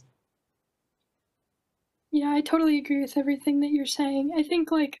Congress is. Yeah, I totally agree with everything that you're saying. I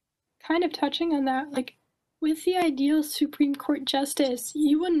think, like, kind of touching on that, like, with the ideal Supreme Court justice,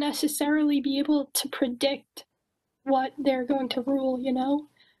 you wouldn't necessarily be able to predict what they're going to rule,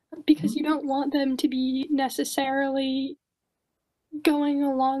 because you don't want them to be necessarily going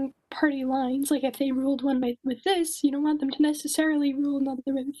along party lines. Like, if they ruled one way with this, you don't want them to necessarily rule another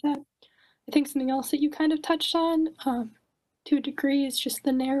way with that. I think something else that you kind of touched on, to a degree, is just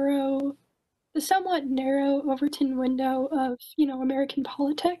the somewhat narrow Overton window of, American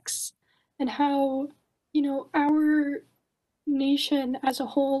politics, and how, our nation as a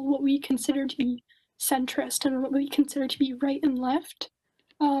whole, what we consider to be centrist and what we consider to be right and left,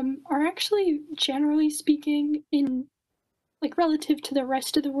 are actually, generally speaking, in, like, relative to the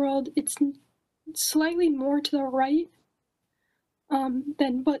rest of the world, it's slightly more to the right,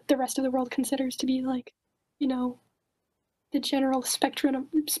 than what the rest of the world considers to be, like, the general spectrum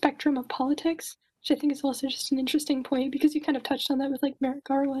of politics, which I think is also just an interesting point, because you kind of touched on that with, like, Merrick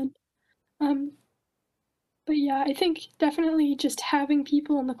Garland. But yeah, I think definitely just having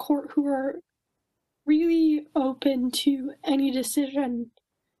people in the court who are really open to any decision.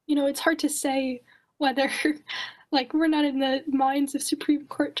 It's hard to say whether, like, we're not in the minds of Supreme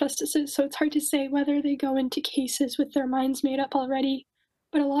Court justices, so it's hard to say whether they go into cases with their minds made up already.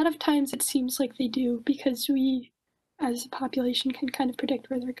 But a lot of times it seems like they do, because we, as a population, can kind of predict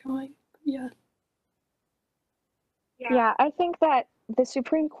where they're going. Yeah. Yeah, I think that the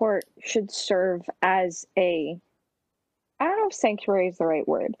Supreme Court should serve as I don't know if sanctuary is the right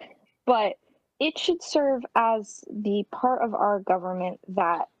word, but it should serve as the part of our government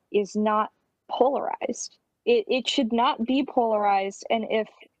that is not polarized. It should not be polarized, and if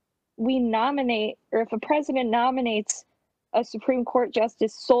we nominate, or if a president nominates a Supreme Court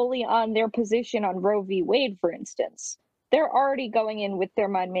justice solely on their position on Roe v. Wade, for instance, they're already going in with their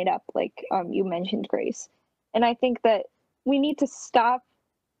mind made up, like you mentioned, Grace. And I think that we need to stop,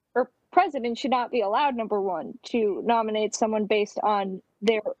 or president should not be allowed, number one, to nominate someone based on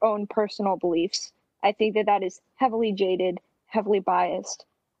their own personal beliefs. I think that that is heavily jaded, heavily biased.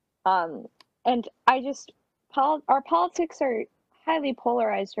 And our politics are highly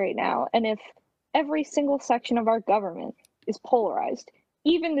polarized right now. And if every single section of our government is polarized,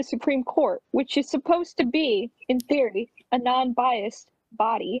 even the Supreme Court, which is supposed to be, in theory, a non-biased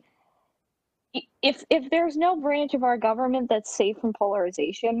body, if there's no branch of our government that's safe from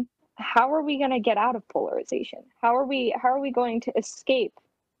polarization, how are we going to get out of polarization? How are we going to escape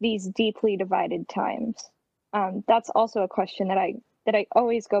these deeply divided times? That's also a question that I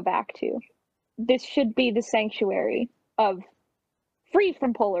always go back to. This should be the sanctuary of free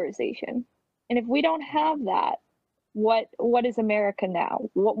from polarization. And if we don't have that, what is America now?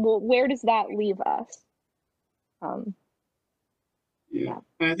 Where does that leave us? Yeah.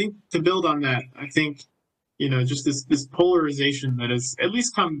 And I think to build on that, I think, just this polarization that has at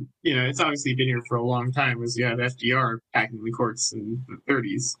least come, it's obviously been here for a long time, as you had FDR packing the courts in the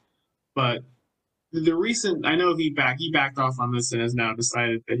 30s. But the recent, I know he backed off on this and has now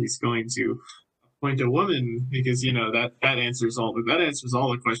decided that he's going to appoint a woman, because, that answers all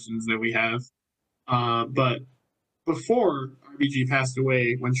the questions that we have. But before RBG passed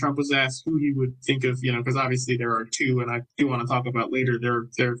away, when Trump was asked who he would think of, because obviously there are two, and I do want to talk about later,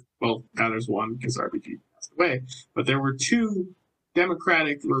 well, now there's one because RBG passed away, but there were two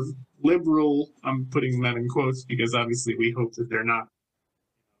Democratic or liberal, I'm putting that in quotes because obviously we hope that they're not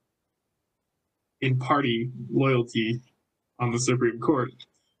in party loyalty on the Supreme Court,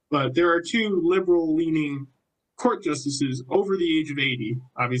 but there are two liberal-leaning court justices over the age of 80,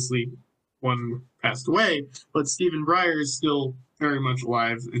 obviously. One passed away, but Stephen Breyer is still very much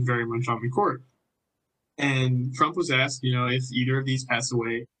alive and very much on the court. And Trump was asked, if either of these pass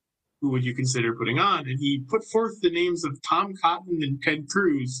away, who would you consider putting on? And he put forth the names of Tom Cotton and Ted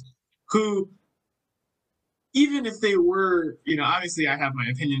Cruz, who even if they were, obviously I have my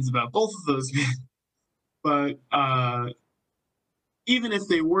opinions about both of those men, but even if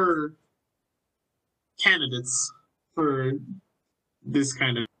they were candidates for this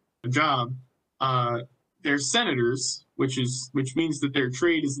kind of job, they're senators, which means that their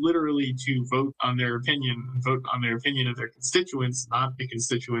trade is literally to vote on their opinion of their constituents, not the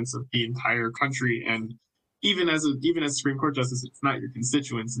constituents of the entire country. And even as Supreme Court justice, it's not your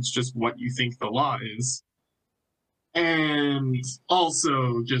constituents; it's just what you think the law is. And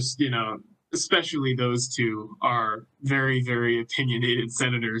also, just especially those two are very, very opinionated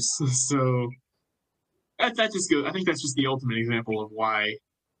senators. So that just goes. I think that's just the ultimate example of why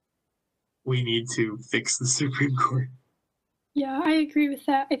we need to fix the Supreme Court. Yeah, I agree with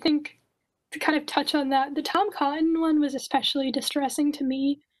that. I think to kind of touch on that, the Tom Cotton one was especially distressing to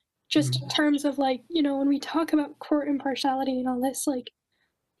me, just in terms of like, when we talk about court impartiality and all this, like,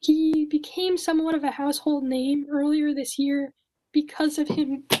 he became somewhat of a household name earlier this year because of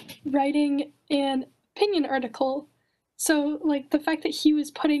him writing an opinion article. So, like, the fact that he was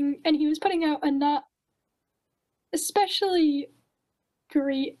putting out a not especially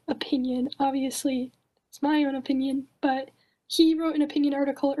great opinion, obviously, it's my own opinion, but he wrote an opinion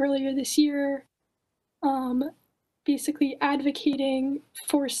article earlier this year, basically advocating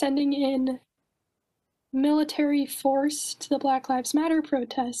for sending in military force to the Black Lives Matter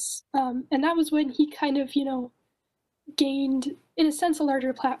protests. And that was when he kind of, gained, in a sense, a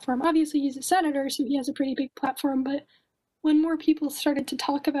larger platform. Obviously, he's a senator, so he has a pretty big platform, but when more people started to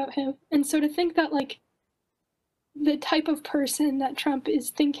talk about him, and so to think that, like, the type of person that Trump is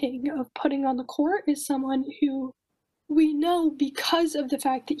thinking of putting on the court is someone who we know, because of the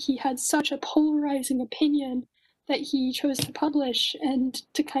fact that he had such a polarizing opinion that he chose to publish and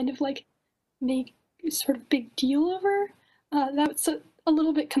to kind of like make sort of big deal over, that's a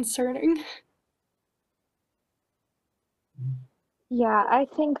little bit concerning. Yeah, I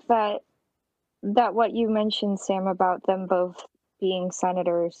think that what you mentioned, Sam, about them both being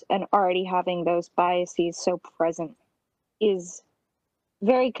senators and already having those biases so present is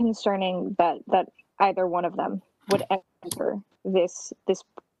very concerning, that either one of them would enter this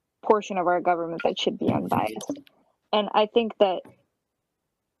portion of our government that should be unbiased. And I think that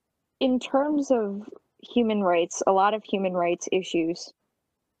in terms of human rights, a lot of human rights issues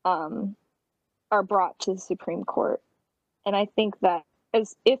are brought to the Supreme Court. And I think that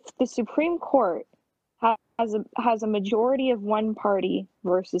as if the Supreme Court has a majority of one party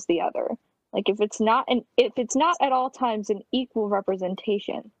versus the other, like if it's not at all times an equal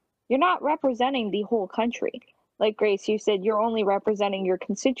representation, you're not representing the whole country. Like Grace, you said you're only representing your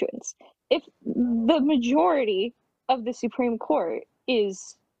constituents. If the majority of the Supreme Court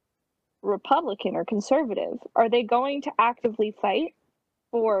is Republican or conservative, are they going to actively fight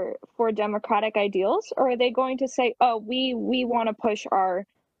for democratic ideals, or are they going to say, oh, we want to push our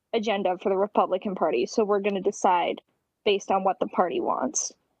agenda for the Republican Party, so we're going to decide based on what the party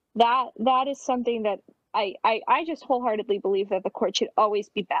wants? That is something that I just wholeheartedly believe that the court should always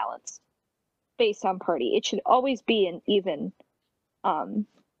be balanced based on party. It should always be an even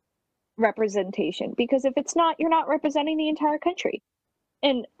representation, because if it's not, you're not representing the entire country.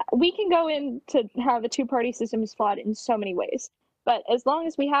 And we can go into how the two-party system is flawed in so many ways, but as long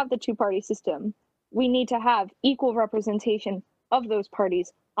as we have the two-party system, we need to have equal representation of those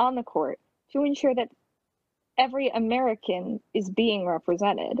parties on the court to ensure that every American is being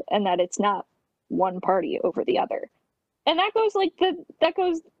represented and that it's not one party over the other. And that goes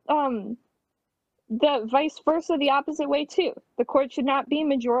the vice versa, the opposite way too. The court should not be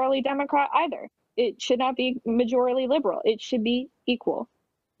majority Democrat either. It should not be majority liberal. It should be equal.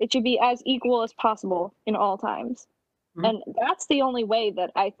 It should be as equal as possible in all times. Mm-hmm. And that's the only way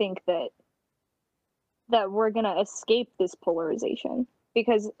that I think that we're going to escape this polarization.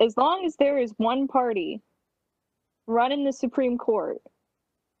 Because as long as there is one party running the Supreme Court,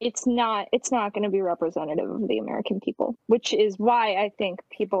 it's not going to be representative of the American people, which is why I think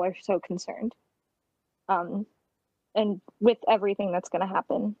people are so concerned. And with everything that's going to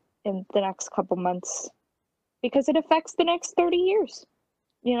happen in the next couple months, because it affects the next 30 years.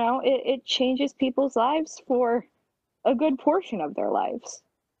 It changes people's lives for a good portion of their lives.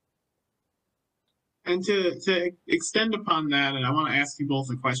 And to extend upon that, and I want to ask you both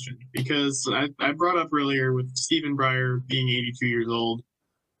a question, because I brought up earlier with Stephen Breyer being 82 years old.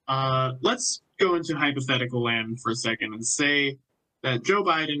 Let's go into hypothetical land for a second and say that Joe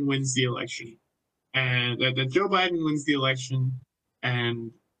Biden wins the election. And that Joe Biden wins the election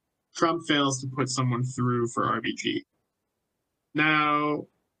and Trump fails to put someone through for RBG. Now,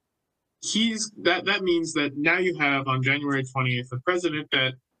 that means that now you have on January 20th a president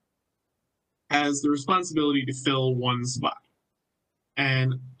that has the responsibility to fill one spot.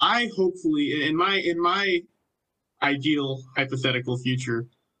 And I hopefully, in my ideal hypothetical future,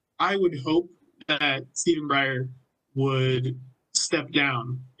 I would hope that Stephen Breyer would step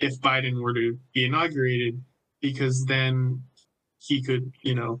down if Biden were to be inaugurated, because then he could,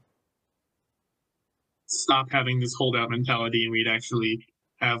 stop having this holdout mentality and we'd actually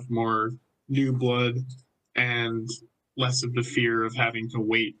have more new blood and less of the fear of having to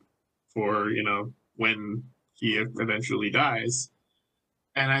wait for, when he eventually dies.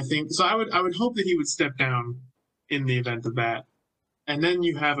 And I think so. I would hope that he would step down in the event of that, and then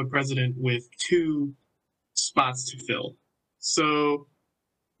you have a president with two spots to fill. So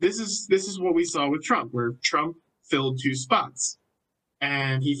this is what we saw with Trump, where Trump filled two spots,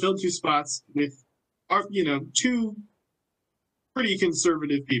 and he filled two spots with, two pretty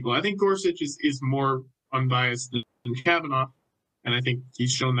conservative people. I think Gorsuch is more unbiased than Kavanaugh, and I think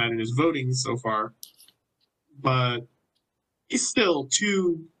he's shown that in his voting so far. But he's still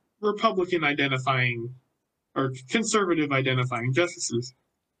two Republican identifying or conservative identifying justices.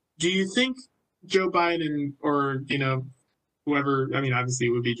 Do you think Joe Biden or, whoever, obviously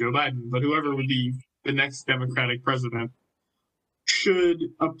it would be Joe Biden, but whoever would be the next Democratic president should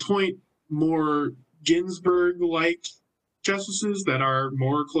appoint more Ginsburg-like justices that are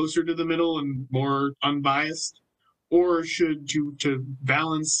more closer to the middle and more unbiased? Or should you, to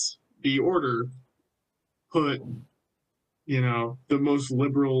balance the order, put, the most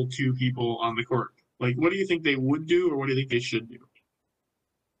liberal two people on the court? Like, what do you think they would do, or what do you think they should do?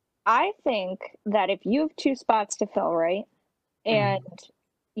 I think that if you have two spots to fill, right? And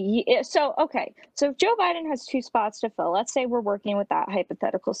so if Joe Biden has two spots to fill, let's say we're working with that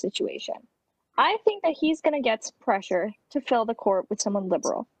hypothetical situation. I think that he's going to get pressure to fill the court with someone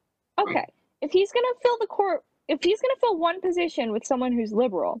liberal. Okay, if he's going to fill the court, if he's going to fill one position with someone who's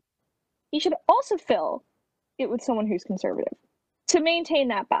liberal, he should also fill it with someone who's conservative to maintain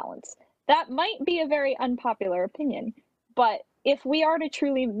that balance. That might be a very unpopular opinion, but if we are to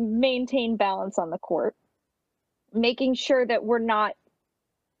truly maintain balance on the court, making sure that we're not,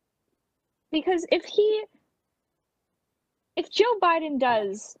 because if Joe Biden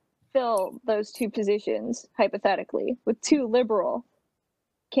does fill those two positions, hypothetically, with two liberal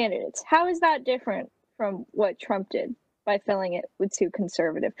candidates, how is that different from what Trump did by filling it with two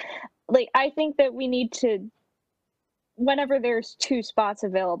conservative? Like, I think that we need to, whenever there's two spots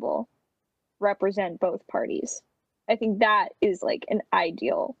available, represent both parties. I think that is like an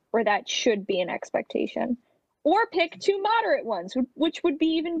ideal, or that should be an expectation. Or pick two moderate ones, which would be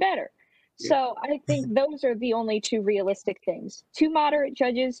even better. Yeah. So I think those are the only two realistic things. Two moderate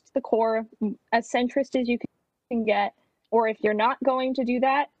judges to the core, as centrist as you can get. Or if you're not going to do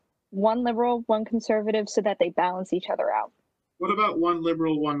that, one liberal, one conservative, so that they balance each other out. What about one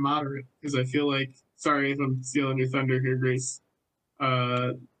liberal, one moderate? Because I feel like, sorry if I'm stealing your thunder here, Grace.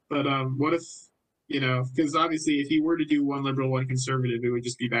 But what if, because obviously if he were to do one liberal, one conservative, it would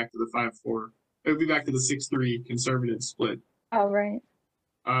just be back to the 5-4. It would be back to the 6-3 conservative split. Oh, right.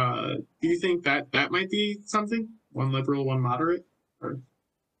 Do you think that might be something? One liberal, one moderate? Or?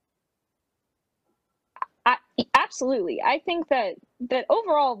 Absolutely. I think that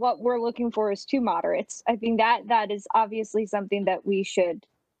overall what we're looking for is two moderates. I think that is obviously something that we should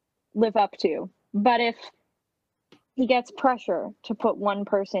live up to. But if he gets pressure to put one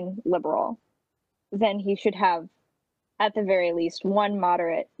person liberal, then he should have at the very least one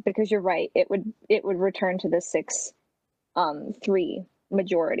moderate, because you're right, it would return to the 6-3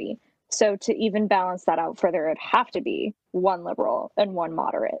 majority. So to even balance that out further, it'd have to be one liberal and one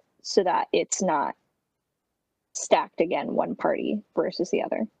moderate, so that it's not stacked again, one party versus the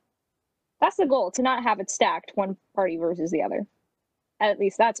other. That's the goal, to not have it stacked one party versus the other. At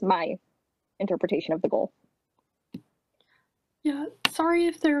least that's my interpretation of the goal. Yeah, sorry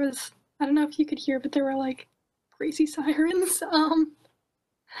if there was, I don't know if you could hear, but there were like crazy sirens.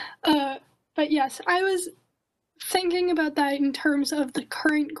 But yes, I was thinking about that in terms of the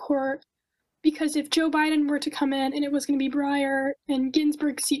current court, because if Joe Biden were to come in and it was going to be Breyer and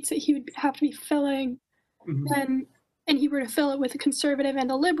Ginsburg seats that he would have to be filling, and he were to fill it with a conservative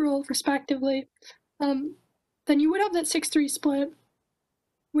and a liberal, respectively, then you would have that 6-3 split,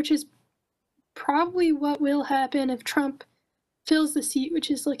 which is probably what will happen if Trump fills the seat,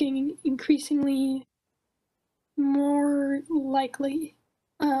 which is looking increasingly more likely.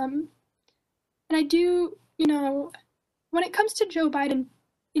 And I do, when it comes to Joe Biden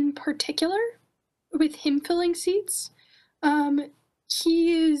in particular, with him filling seats,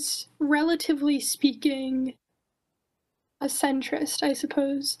 he is, relatively speaking, a centrist, I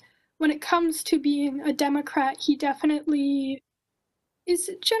suppose. When it comes to being a Democrat, he definitely is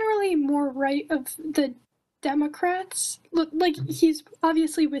generally more right of the Democrats. Look, like he's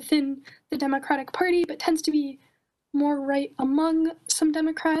obviously within the Democratic Party, but tends to be more right among some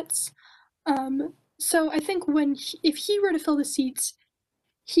Democrats. So I think if he were to fill the seats,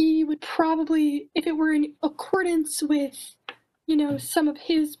 he would probably, if it were in accordance with, some of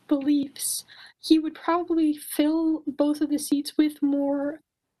his beliefs, he would probably fill both of the seats with more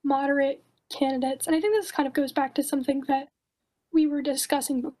moderate candidates. And I think this kind of goes back to something that we were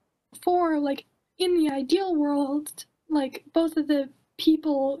discussing before. Like, in the ideal world, like, both of the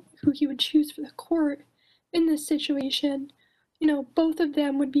people who he would choose for the court in this situation, both of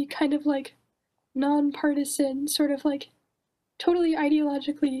them would be kind of like nonpartisan, sort of like totally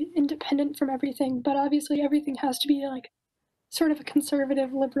ideologically independent from everything, but obviously everything has to be like sort of a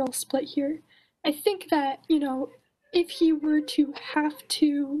conservative liberal split here. I think that, if he were to have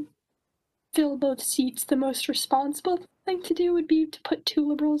to fill both seats, the most responsible thing to do would be to put two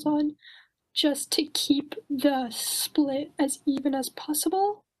liberals on, just to keep the split as even as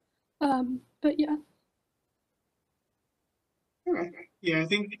possible. But yeah. Yeah, I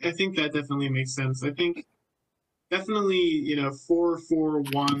think that definitely makes sense. I think definitely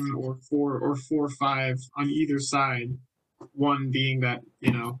 4-4-1 or 4-4-5 on either side. One being that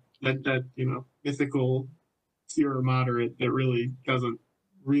that mythical pure moderate that really doesn't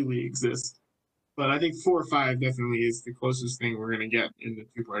really exist. But I think 4-5 definitely is the closest thing we're going to get in the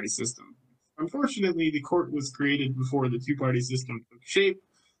two-party system. Unfortunately, the court was created before the two-party system took shape,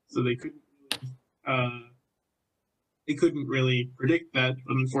 so they couldn't really predict that.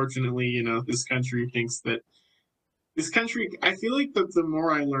 But unfortunately, this country thinks that this country. I feel like the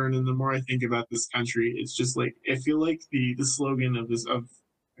more I learn and the more I think about this country, it's just like I feel like the slogan of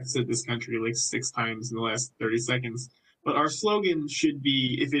I said this country like 6 times in the last 30 seconds. But our slogan should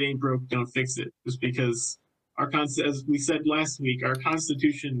be, if it ain't broke, don't fix it. Just because as we said last week, our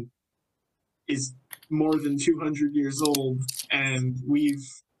Constitution is more than 200 years old, and we've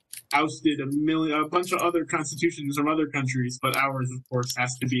ousted a bunch of other constitutions from other countries, but ours, of course,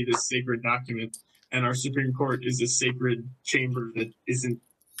 has to be this sacred document. And our Supreme Court is a sacred chamber that isn't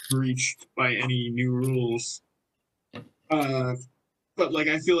breached by any new rules. But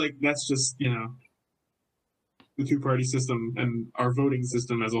I feel like that's just the two-party system and our voting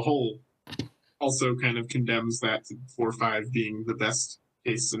system as a whole also kind of condemns that 4-5 being the best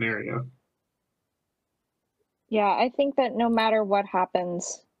case scenario. Yeah, I think that no matter what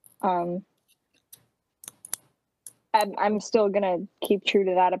happens, I'm still gonna keep true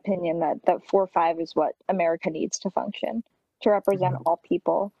to that opinion that 4-5 is what America needs to function, to represent all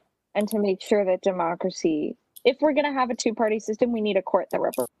people, and to make sure that democracy. If we're gonna have a two-party system, we need a court that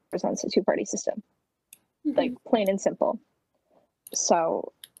represents a two-party system. Like, plain and simple.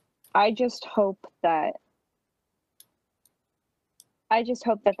 So I just hope that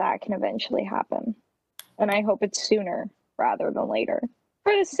that can eventually happen. And I hope it's sooner rather than later,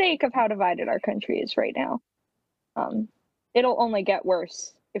 for the sake of how divided our country is right now. It'll only get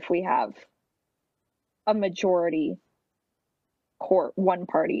worse if we have a majority court, one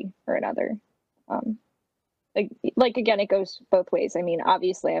party or another. Like again, it goes both ways. I mean,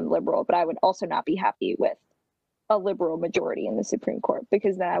 obviously I'm liberal, but I would also not be happy with a liberal majority in the Supreme Court,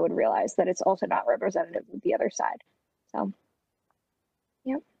 because then I would realize that it's also not representative of the other side. So,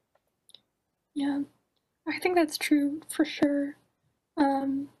 yep. Yeah, I think that's true for sure.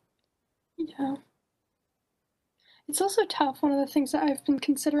 Yeah. It's also tough. One of the things that I've been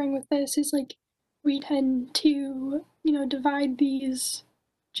considering with this is like we tend to, divide these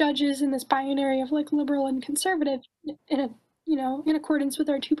judges in this binary of like liberal and conservative in accordance with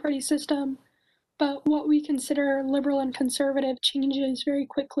our two-party system. But what we consider liberal and conservative changes very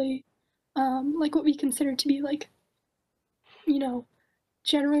quickly. Like what we consider to be like,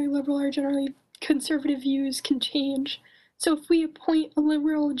 generally liberal or generally conservative views can change. So if we appoint a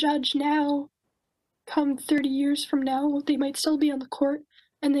liberal judge now, come 30 years from now, they might still be on the court,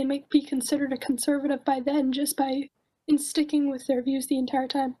 and they might be considered a conservative by then just by in sticking with their views the entire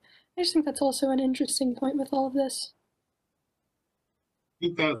time. I just think that's also an interesting point with all of this. I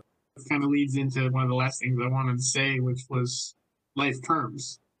think that kind of leads into one of the last things I wanted to say, which was life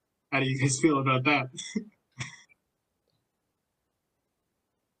terms. How do you guys feel about that?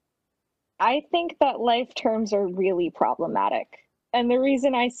 I think that life terms are really problematic. And the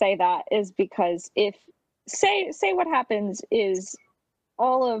reason I say that is because if say what happens is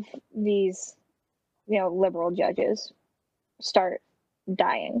all of these liberal judges start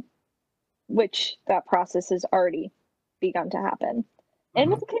dying, which that process has already begun to happen and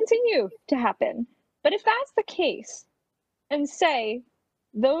will continue to happen. But if that's the case, and say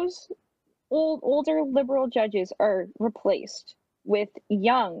those older liberal judges are replaced with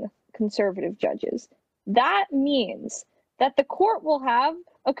young conservative judges. That means that the court will have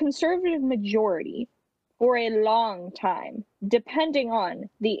a conservative majority for a long time, depending on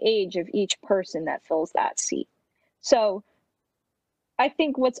the age of each person that fills that seat. So I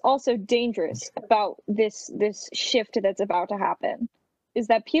think what's also dangerous about this shift that's about to happen is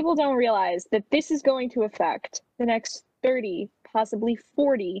that people don't realize that this is going to affect the next 30, possibly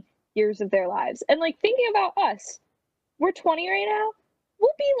 40 years of their lives. And like thinking about us, we're 20 right now,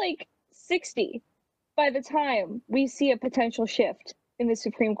 we'll be like 60 by the time we see a potential shift in the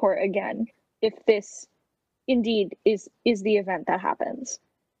Supreme Court again, if this indeed is the event that happens.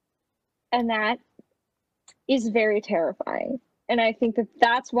 And that is very terrifying. And I think that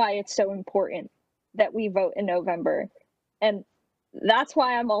that's why it's so important that we vote in November. And that's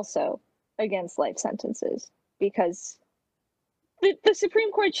why I'm also against life sentences, because the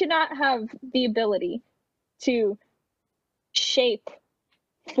Supreme Court should not have the ability to shape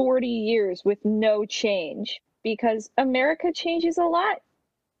 40 years with no change, because America changes a lot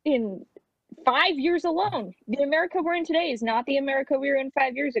in 5 years alone. The America we're in today is not the America we were in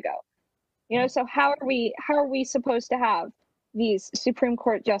 5 years ago. You know, so how are we supposed to have these Supreme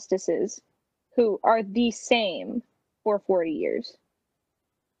Court justices who are the same for 40 years?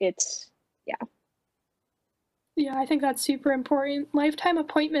 Yeah, I think that's super important. Lifetime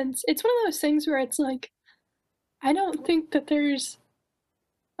appointments, it's one of those things where it's like, I don't think that there's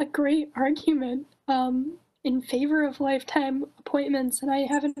a great argument in favor of lifetime appointments, and I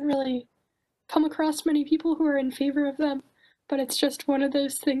haven't really come across many people who are in favor of them, but it's just one of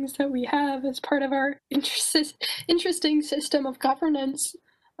those things that we have as part of our interesting system of governance.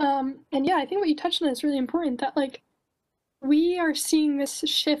 And yeah, I think what you touched on is really important, that like we are seeing this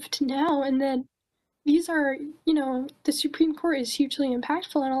shift now, and then these are, you know, the Supreme Court is hugely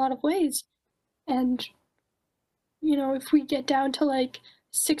impactful in a lot of ways. And, you know, if we get down to like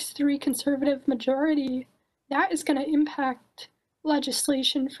 6-3 conservative majority, that is going to impact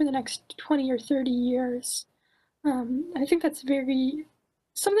legislation for the next 20 or 30 years. I think that's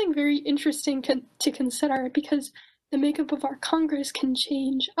something very interesting to consider, because the makeup of our Congress can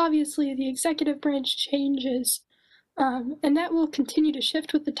change. Obviously, the executive branch changes, and that will continue to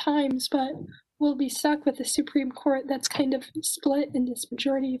shift with the times, but we'll be stuck with a Supreme Court that's kind of split in this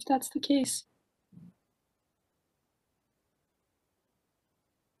majority if that's the case.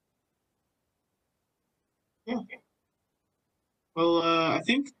 Yeah. Well, I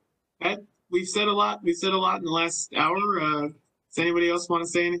think that we've said a lot. We've said a lot in the last hour. Does anybody else want to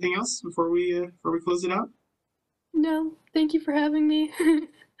say anything else before we close it out? No, thank you for having me.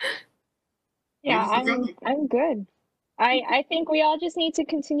 Yeah, I'm good. I think we all just need to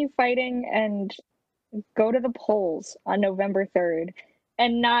continue fighting and go to the polls on November 3rd,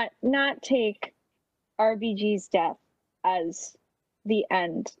 and not take RBG's death as the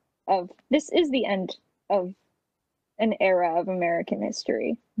end of this is the end of an era of American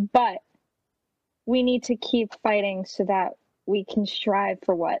history. But we need to keep fighting so that we can strive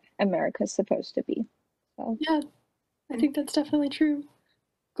for what America's supposed to be. So yeah, I think that's definitely true.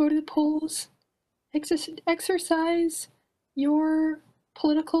 Go to the polls. Exercise your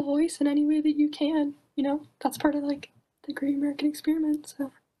political voice in any way that you can. You know, that's part of like the great American experiment.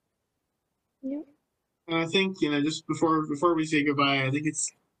 So yeah. And I think, you know, just before we say goodbye, I think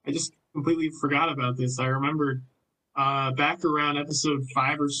I just completely forgot about this. I remembered back around episode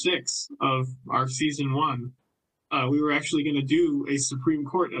 5 or 6 of our season 1, we were actually going to do a Supreme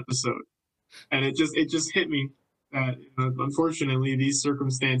Court episode, and it just hit me that unfortunately these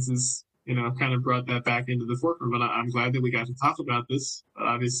circumstances, you know, kind of brought that back into the forefront. But I'm glad that we got to talk about this. But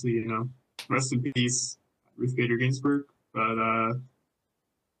obviously, you know, rest in peace, Ruth Bader Ginsburg. But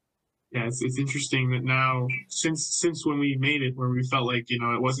yeah, it's interesting that now, since when we made it, where we felt like, you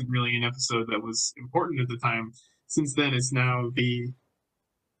know, it wasn't really an episode that was important at the time, since then it's now the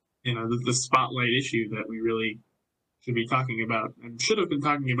spotlight issue that we really should be talking about and should have been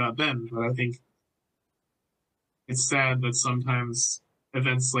talking about then. But I think it's sad that sometimes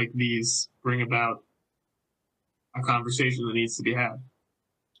events like these bring about a conversation that needs to be had.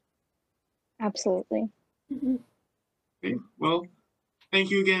 Absolutely. mm-hmm. Okay, well,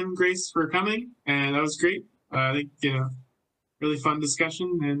 thank you again, Grace, for coming, and that was great. I think, you know, really fun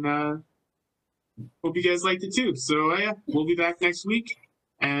discussion, and hope you guys liked it too. So yeah, we'll be back next week,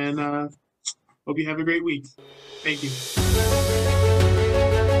 and hope you have a great week. Thank you.